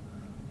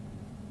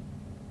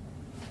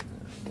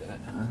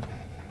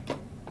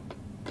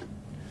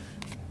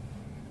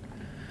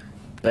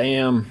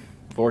 Bam!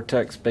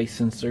 Vortex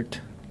base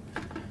insert.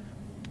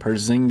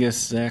 Porzingis,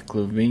 Zach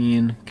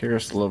LaVine,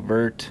 Karis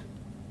LeVert.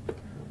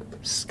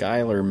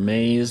 Skylar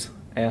Mays,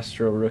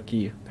 Astro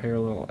rookie,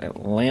 parallel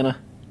Atlanta.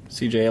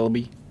 CJ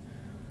Ellaby,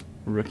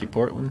 rookie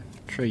Portland.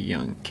 Trae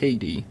Young,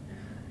 KD.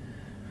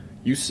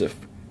 Yusuf.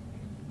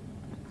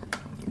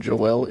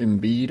 Joel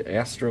Embiid,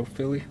 Astro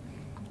Philly.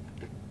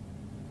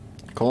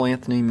 Cole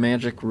Anthony,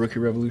 Magic, rookie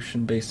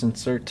Revolution base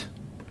insert.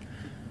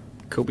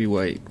 Kobe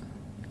White,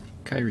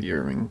 Kyrie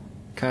Irving,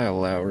 Kyle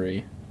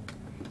Lowry.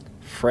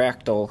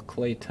 Fractal,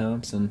 Klay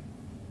Thompson.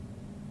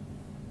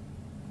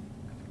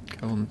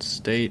 Golden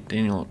State,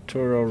 Daniel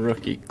Toro,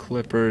 rookie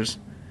Clippers.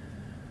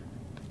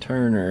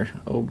 Turner,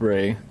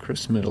 Oubre,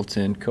 Chris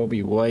Middleton,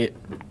 Kobe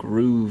White,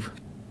 Groove,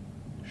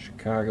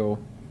 Chicago.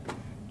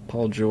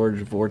 Paul George,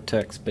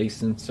 Vortex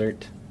base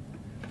insert.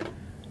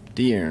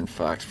 De'Aaron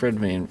Fox, Fred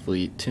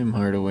VanVleet, Tim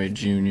Hardaway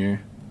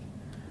Jr.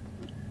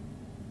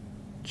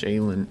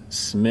 Jalen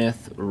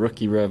Smith,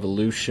 rookie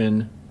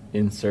Revolution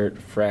insert,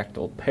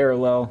 Fractal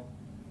parallel.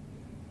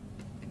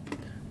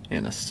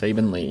 And a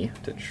Saban Lee,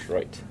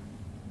 Detroit.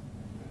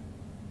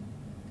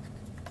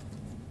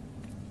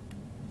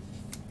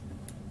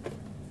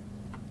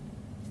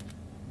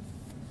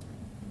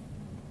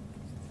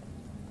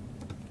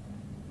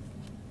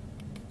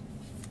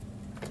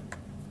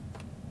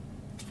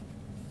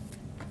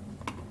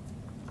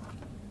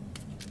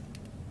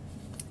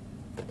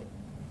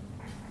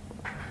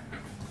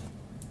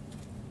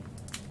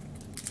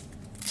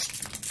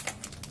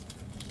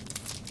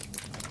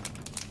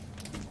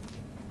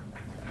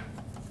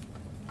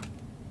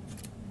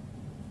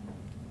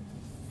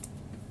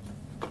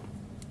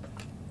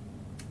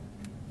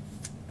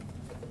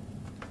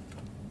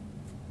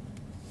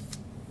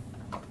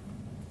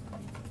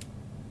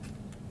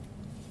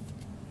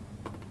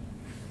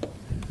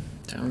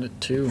 Down to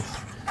 2.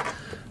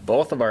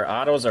 Both of our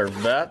autos are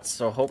vets,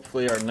 so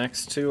hopefully our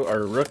next 2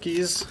 are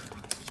rookies.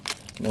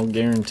 No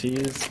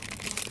guarantees.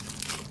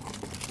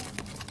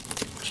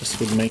 Just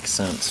would make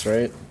sense,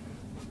 right?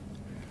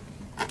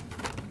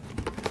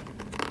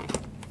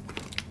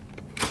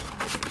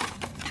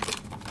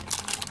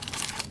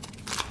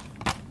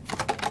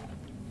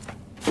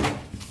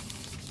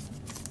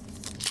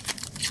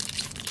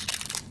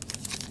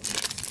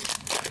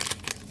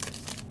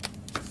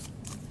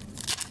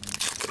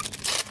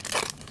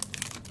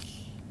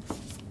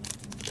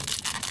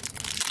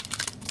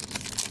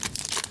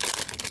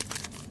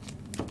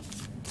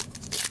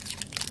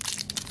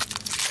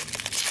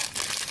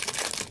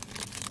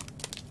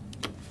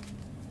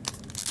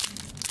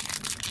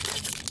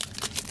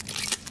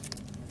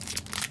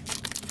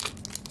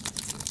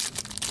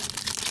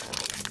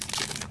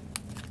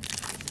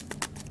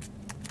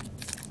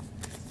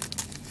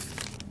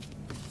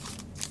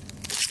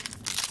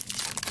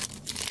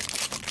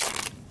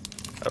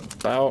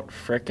 About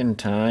frickin'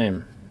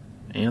 time.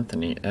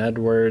 Anthony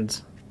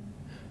Edwards.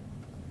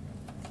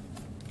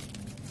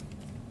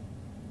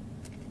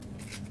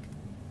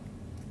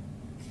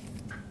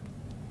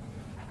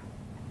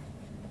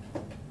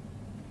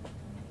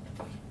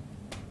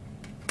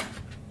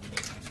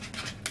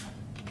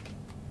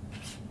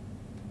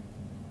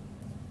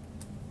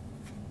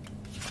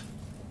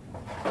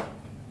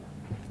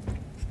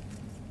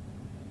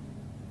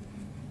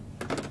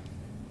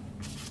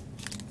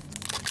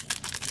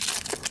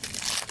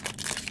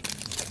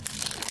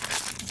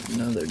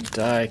 Another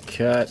die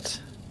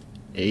cut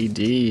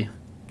AD.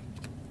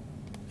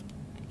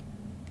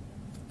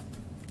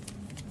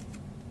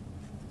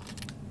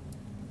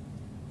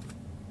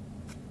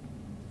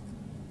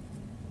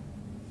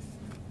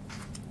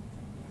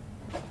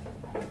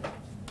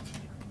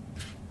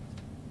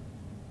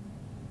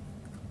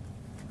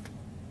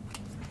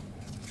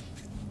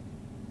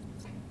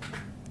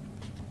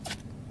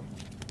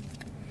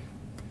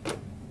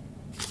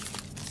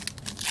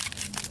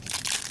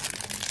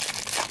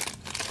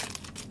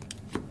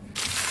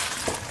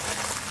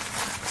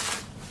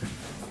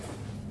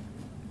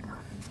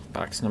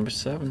 Box number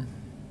 7.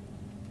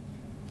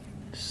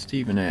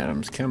 Steven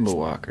Adams, Kemba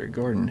Walker,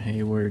 Gordon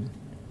Hayward,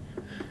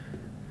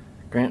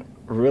 Grant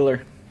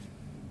Riller.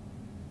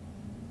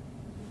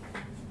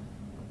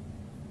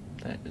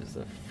 That is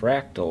a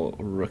fractal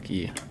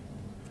rookie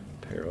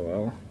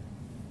parallel.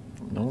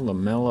 No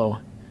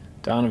LaMelo.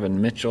 Donovan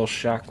Mitchell,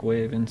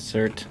 Shockwave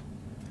insert.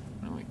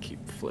 And we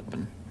keep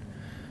flipping.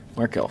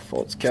 Markelle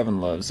Fultz,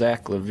 Kevin Love,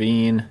 Zach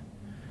LaVine,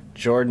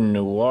 Jordan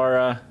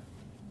Nwora,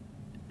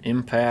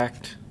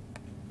 Impact.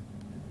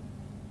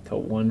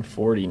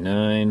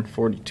 149,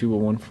 42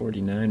 of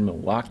 149,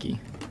 Milwaukee.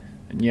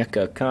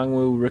 Onyeka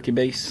Okongwu, rookie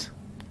base.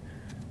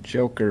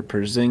 Joker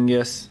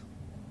Porzingis.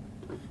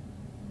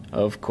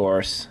 Of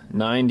course,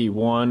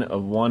 91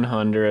 of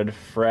 100,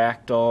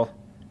 fractal,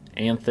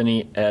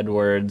 Anthony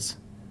Edwards.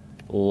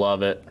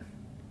 Love it.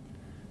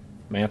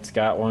 Matt's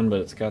got one,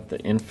 but it's got the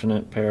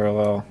infinite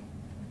parallel.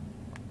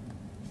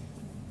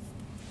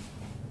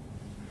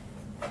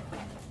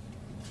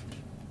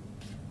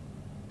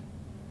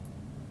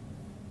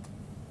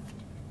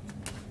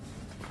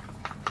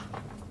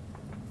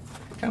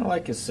 Kind of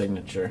like his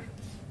signature.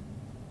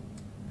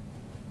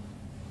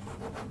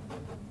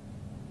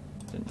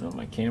 Didn't know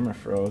my camera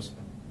froze.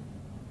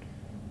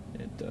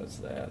 It does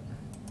that.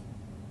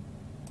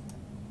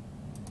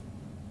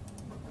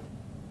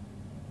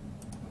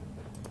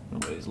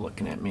 Nobody's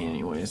looking at me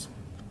anyways.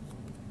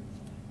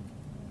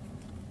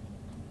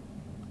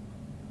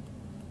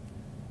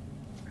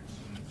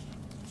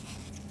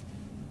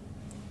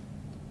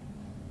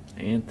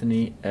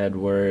 Anthony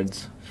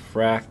Edwards,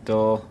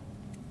 fractal.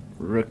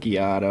 Rookie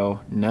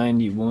auto,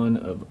 91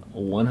 of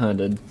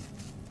 100.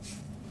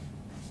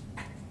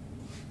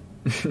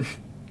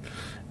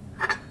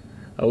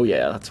 Oh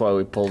yeah, that's why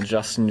we pulled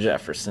Justin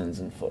Jeffersons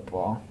in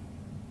football.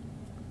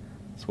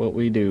 That's what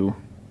we do.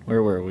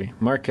 Where were we?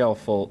 Markelle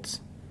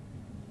Fultz.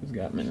 Who's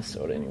got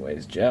Minnesota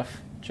anyways?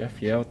 Jeff?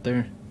 Jeff, you out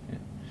there? Yeah.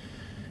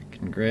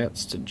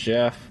 Congrats to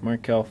Jeff.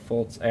 Markelle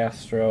Fultz,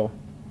 Astro.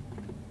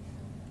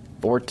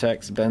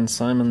 Vortex, Ben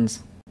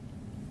Simmons.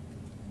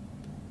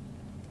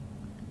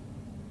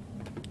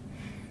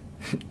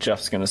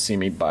 Jeff's gonna see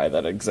me buy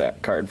that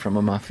exact card from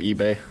him off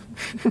eBay.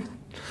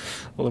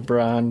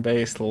 LeBron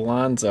base,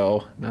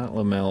 Lonzo, not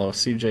LaMelo,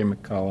 CJ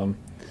McCollum,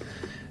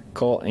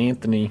 Cole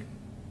Anthony,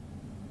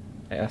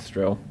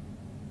 Astro,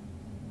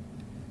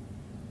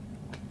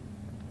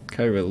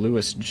 Kyra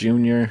Lewis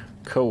Jr.,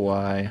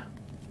 Kawhi,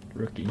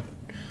 rookie,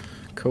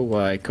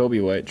 Kawhi, Kobe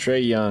White,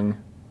 Trae Young,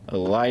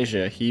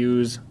 Elijah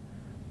Hughes,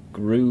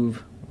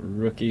 Groove,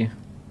 rookie,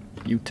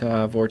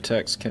 Utah,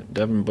 Vortex,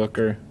 Devin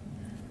Booker,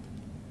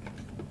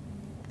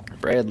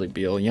 Bradley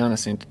Beal,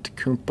 Giannis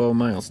Antetokounmpo,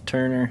 Miles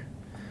Turner,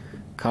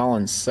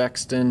 Colin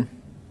Sexton,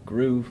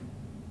 Groove,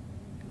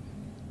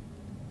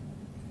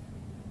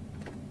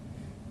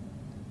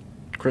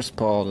 Chris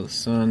Paul to the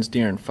Suns,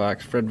 De'Aaron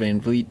Fox, Fred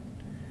VanVleet,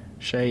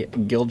 Shai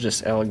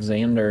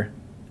Gilgeous-Alexander,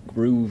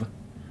 Groove,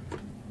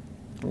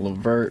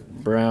 LeVert,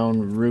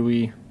 Brown,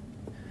 Rui,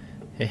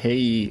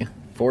 hey,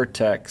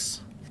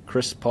 Vortex,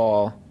 Chris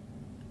Paul,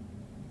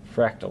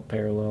 Fractal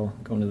Parallel,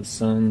 going to the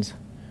Suns,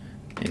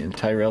 and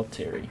Tyrell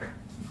Terry,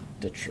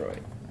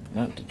 Detroit.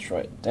 Not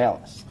Detroit,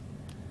 Dallas.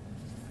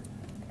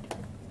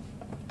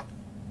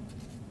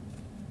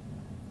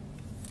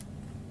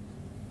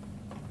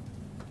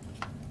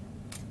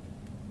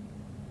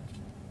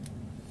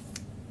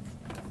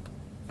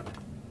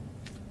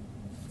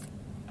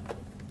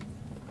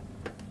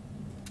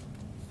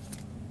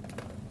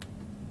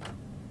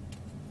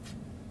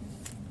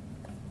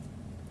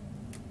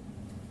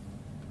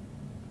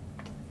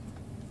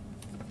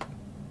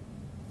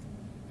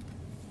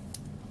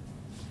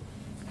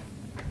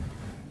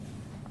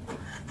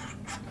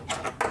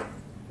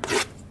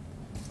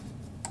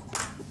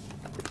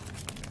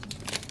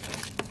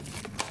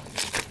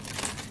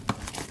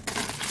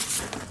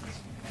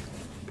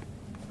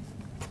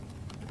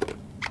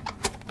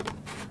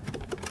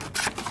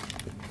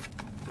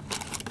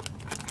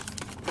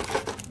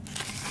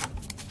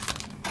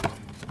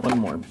 One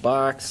more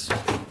box,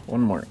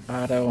 one more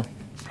auto,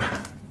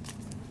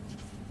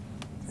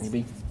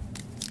 maybe.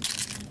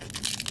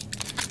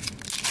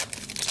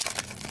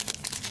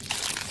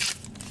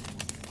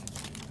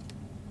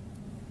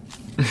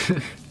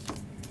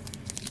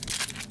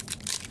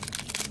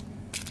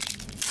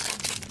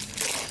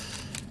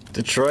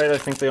 Detroit, I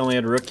think they only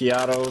had rookie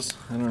autos.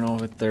 I don't know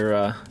if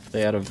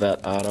they had a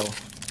vet auto.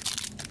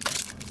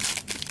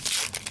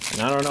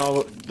 And I don't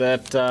know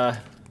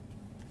that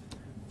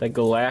that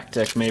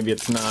Galactic, maybe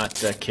it's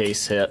not a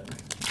case hit.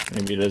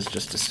 Maybe it is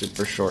just a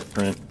super short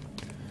print.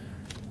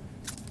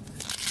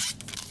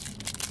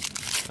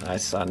 I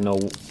saw no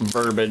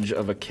verbiage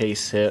of a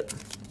case hit,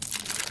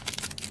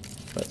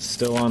 but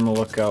still on the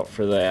lookout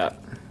for that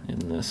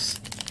in this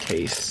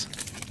case.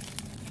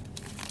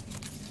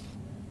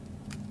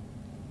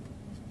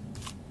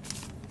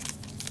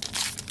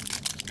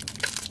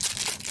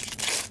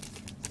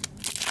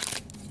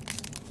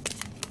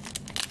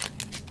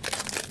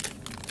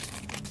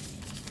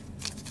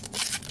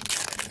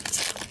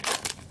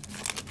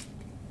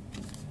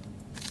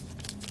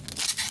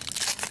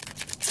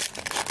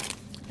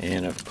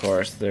 And of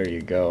course, there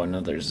you go,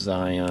 another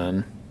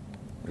Zion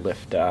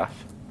liftoff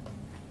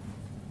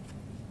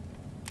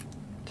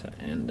to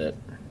end it.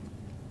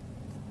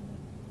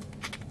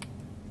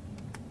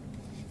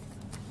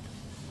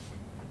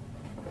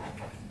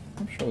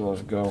 I'm sure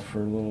those go for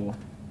a little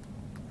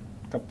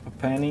couple of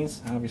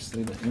pennies.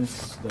 Obviously,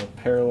 the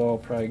parallel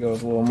probably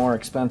goes a little more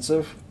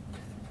expensive,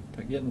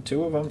 but getting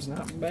two of them's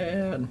not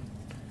bad.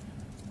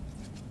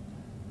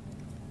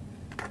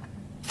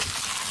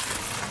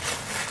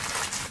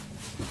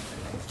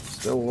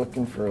 Still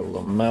looking for a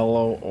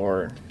LaMelo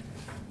or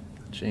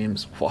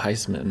James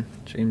Wiseman.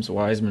 James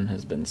Wiseman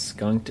has been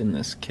skunked in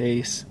this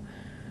case.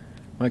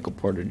 Michael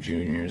Porter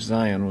Jr.,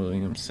 Zion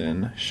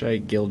Williamson, Shai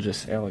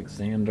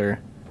Gilgeous-Alexander,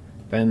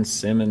 Ben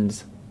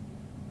Simmons,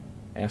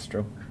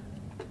 Astro,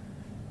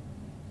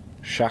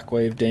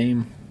 Shockwave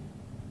Dame,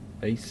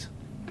 base,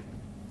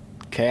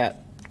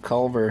 Cat,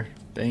 Culver,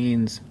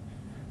 Baines,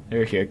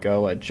 there you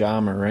go, a Ja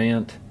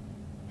Morant,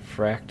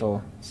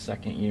 Fractal,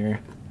 second year,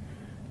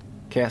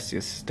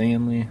 Cassius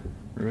Stanley,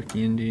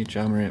 rookie Indy,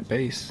 Ja Morant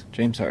base,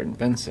 James Harden,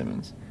 Ben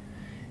Simmons,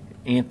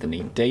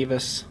 Anthony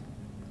Davis,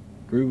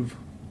 Groove,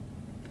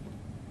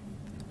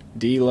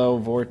 D'Lo,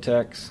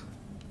 Vortex,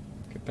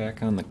 get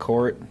back on the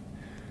court,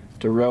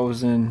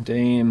 DeRozan,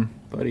 Dame,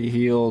 Buddy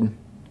Hield.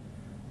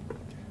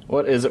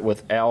 What is it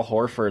with Al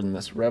Horford in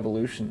this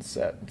Revolution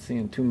set? I'm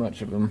seeing too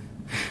much of him.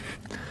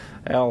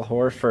 Al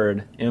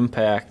Horford,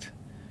 Impact,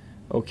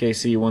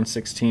 OKC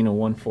 116 of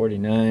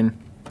 149.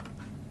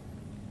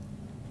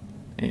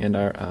 And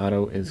our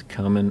auto is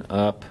coming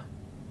up.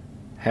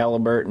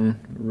 Halliburton,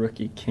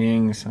 rookie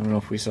Kings. I don't know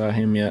if we saw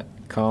him yet.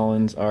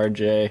 Collins,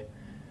 RJ.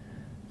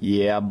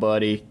 Yeah,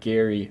 buddy.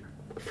 Gary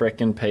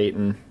frickin'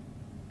 Payton.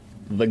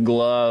 The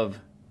Glove.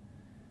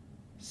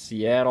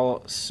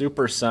 Seattle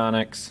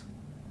Supersonics.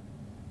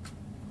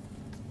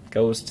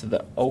 Goes to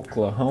the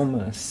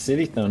Oklahoma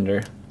City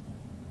Thunder.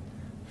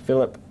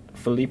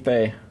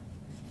 Felipe.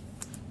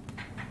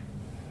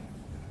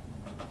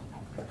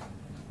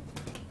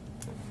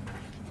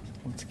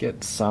 Let's get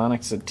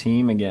Sonics a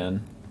team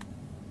again.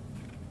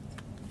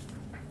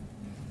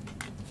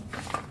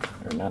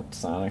 Or not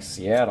Sonics,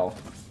 Seattle.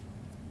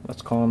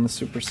 Let's call them the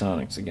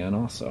Supersonics again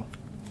also.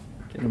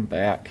 Get them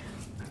back.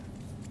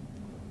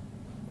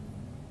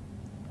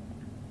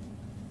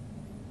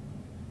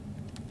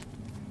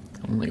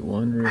 Only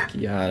one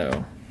rookie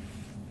auto.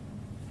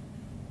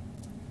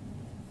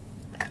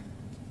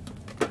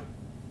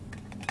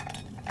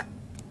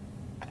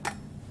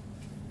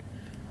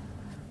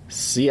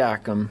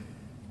 Siakam.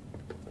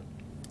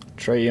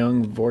 Trae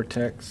Young,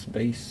 Vortex,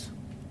 base.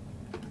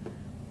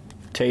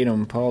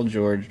 Tatum, Paul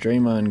George,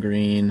 Draymond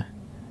Green,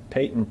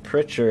 Peyton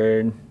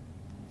Pritchard,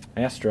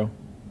 Astro.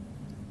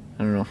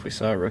 I don't know if we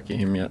saw a rookie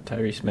him yet.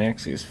 Tyrese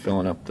Maxey is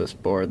filling up this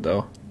board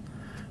though.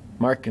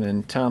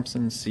 Markkanen,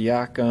 Thompson,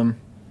 Siakam,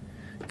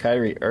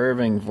 Kyrie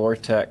Irving,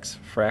 Vortex,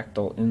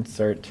 Fractal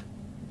insert.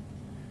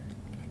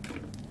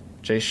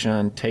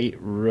 Jayshawn Tate,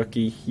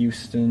 rookie,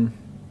 Houston.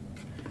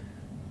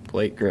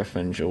 Blake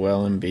Griffin,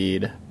 Joel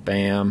Embiid,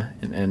 Bam,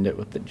 and end it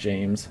with the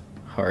James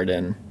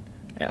Harden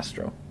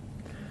Astro.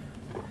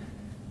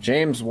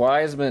 James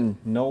Wiseman,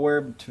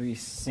 nowhere to be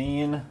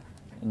seen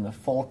in the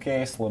full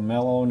case.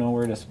 LaMelo,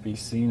 nowhere to be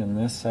seen in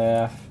this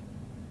half.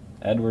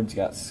 Edwards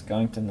got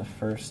skunked in the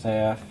first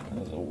half. It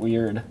was a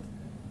weird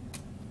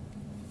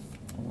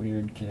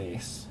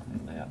case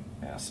in that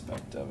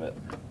aspect of it.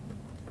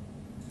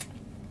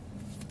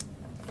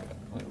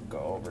 We'll go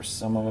over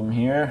some of them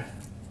here.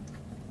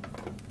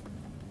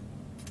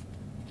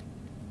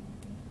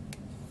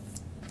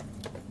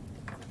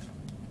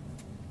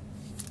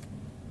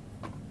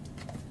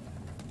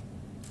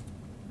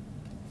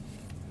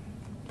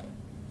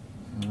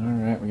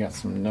 Alright, we got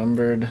some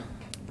numbered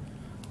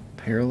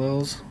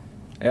parallels.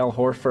 Al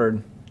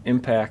Horford,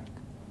 impact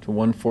to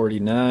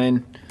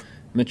 149.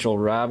 Mitchell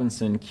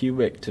Robinson,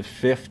 cubic to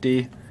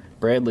 50.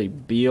 Bradley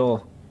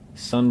Beal,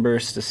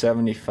 sunburst to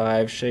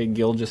 75. Shai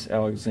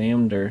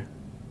Gilgeous-Alexander,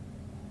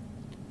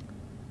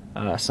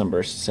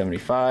 sunburst to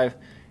 75.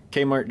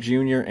 Kmart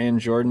Jr. and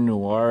Jordan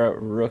Nwora,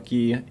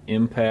 rookie,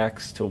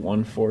 impacts to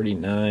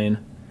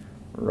 149.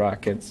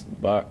 Rockets,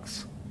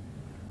 Bucks.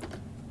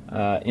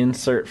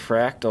 Insert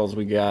fractals,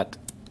 we got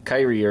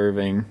Kyrie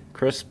Irving,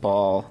 Chris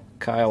Paul,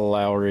 Kyle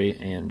Lowry,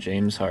 and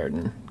James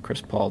Harden.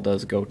 Chris Paul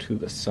does go to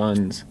the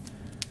Suns.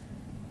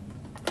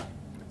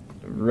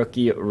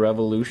 Rookie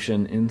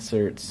Revolution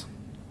inserts.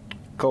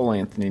 Cole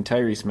Anthony,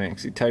 Tyrese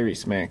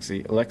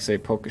Maxey, Alexei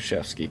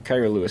Pokusevski,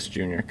 Kyra Lewis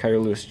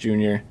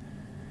Jr.,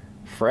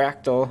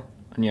 Fractal,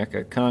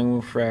 Onyeka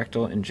Okongwu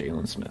Fractal, and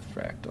Jalen Smith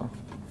Fractal.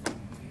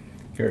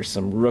 Here are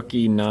some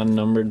rookie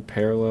non-numbered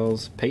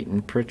parallels.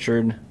 Peyton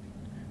Pritchard,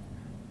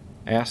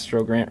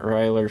 Astro, Grant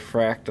Ryler,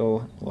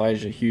 Fractal,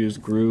 Elijah Hughes,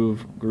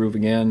 Groove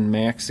again,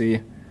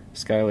 Maxey,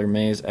 Skylar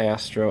Mays,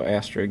 Astro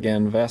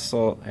again,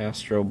 Vessel,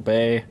 Astro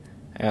Bay,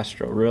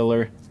 Astro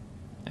Riller,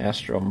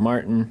 Astro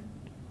Martin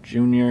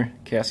Jr.,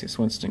 Cassius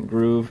Winston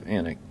Groove,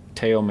 and a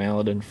Teo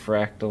Maladin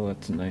Fractal.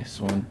 That's a nice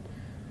one.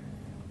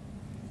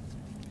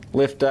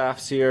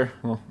 Liftoffs here.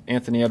 Well,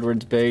 Anthony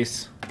Edwards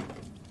base.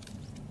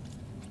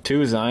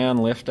 2 Zion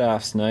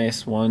liftoffs.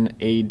 Nice. 1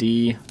 AD.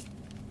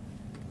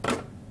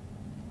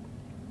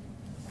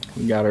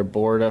 We got our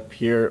board up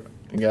here.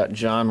 We got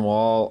John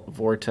Wall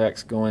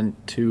Vortex going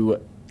to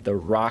the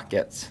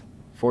Rockets.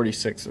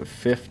 46 of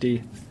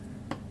 50.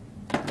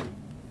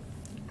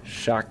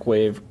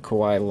 Shockwave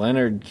Kawhi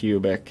Leonard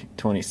cubic,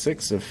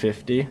 26 of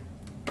 50.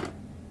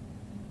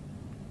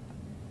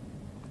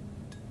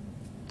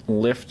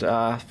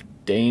 Liftoff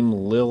Dame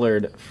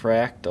Lillard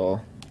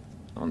Fractal.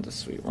 On the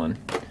sweet one.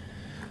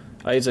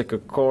 Isaac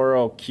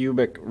Okoro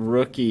cubic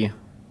rookie,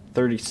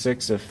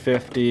 36 of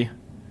 50.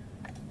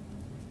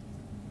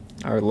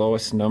 Our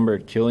lowest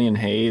numbered, Killian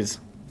Hayes,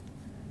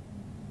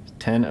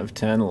 10 of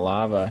 10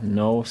 lava.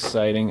 No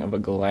sighting of a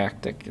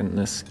galactic in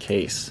this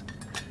case.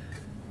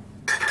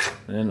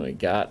 Then we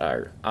got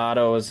our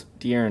autos.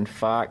 De'Aaron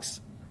Fox,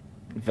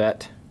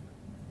 vet,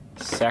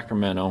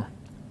 Sacramento.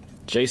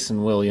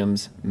 Jason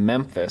Williams,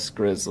 Memphis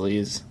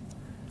Grizzlies.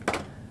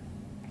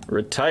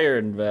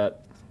 Retired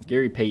vet,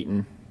 Gary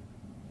Payton.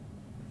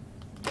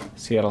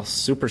 Seattle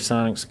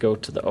Supersonics go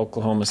to the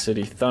Oklahoma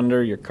City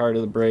Thunder. Your card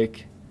of the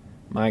break,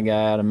 my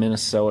guy out of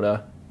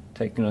Minnesota,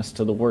 taking us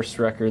to the worst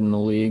record in the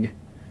league,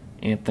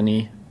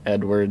 Anthony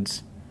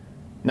Edwards.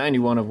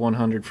 91 of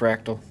 100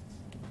 Fractal.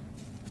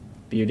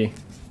 Beauty.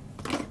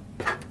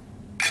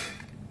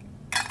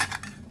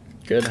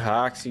 Good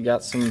Hawks. You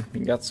got some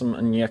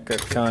Onyeka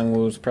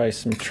Okongwu's, probably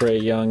some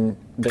Trae Young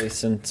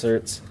base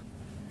inserts.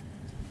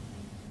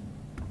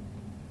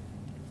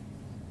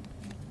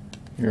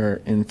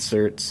 Your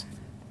inserts.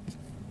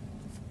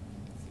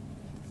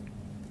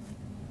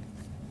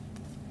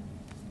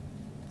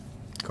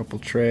 Couple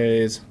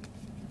trays.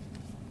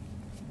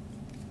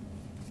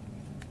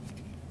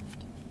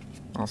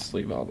 I'll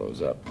sleeve all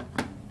those up.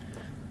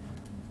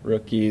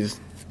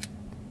 Rookies.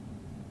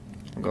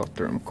 I'll go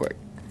through them quick.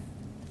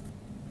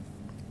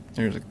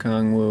 There's a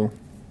Okongwu.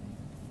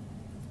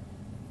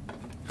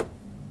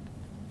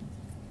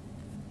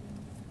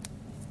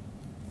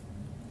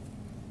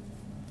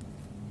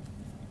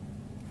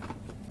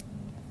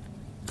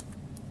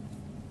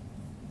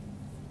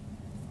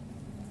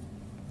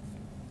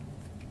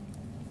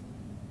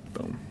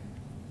 Boom.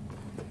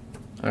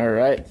 All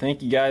right,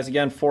 thank you guys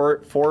again.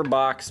 Four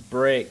box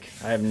break.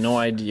 I have no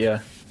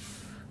idea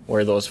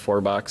where those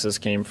 4 boxes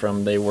came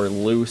from. They were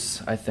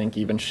loose, I think,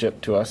 even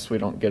shipped to us. We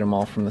don't get them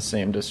all from the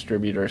same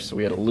distributor, so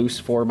we had a loose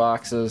 4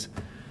 boxes,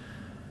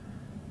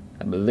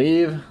 I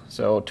believe.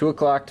 So 2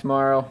 o'clock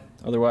tomorrow.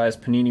 Otherwise,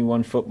 Panini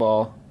One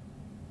Football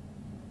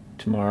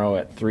tomorrow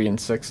at 3 and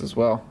 6 as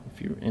well,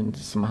 if you're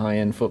into some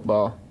high-end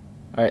football.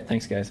 All right,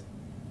 thanks, guys.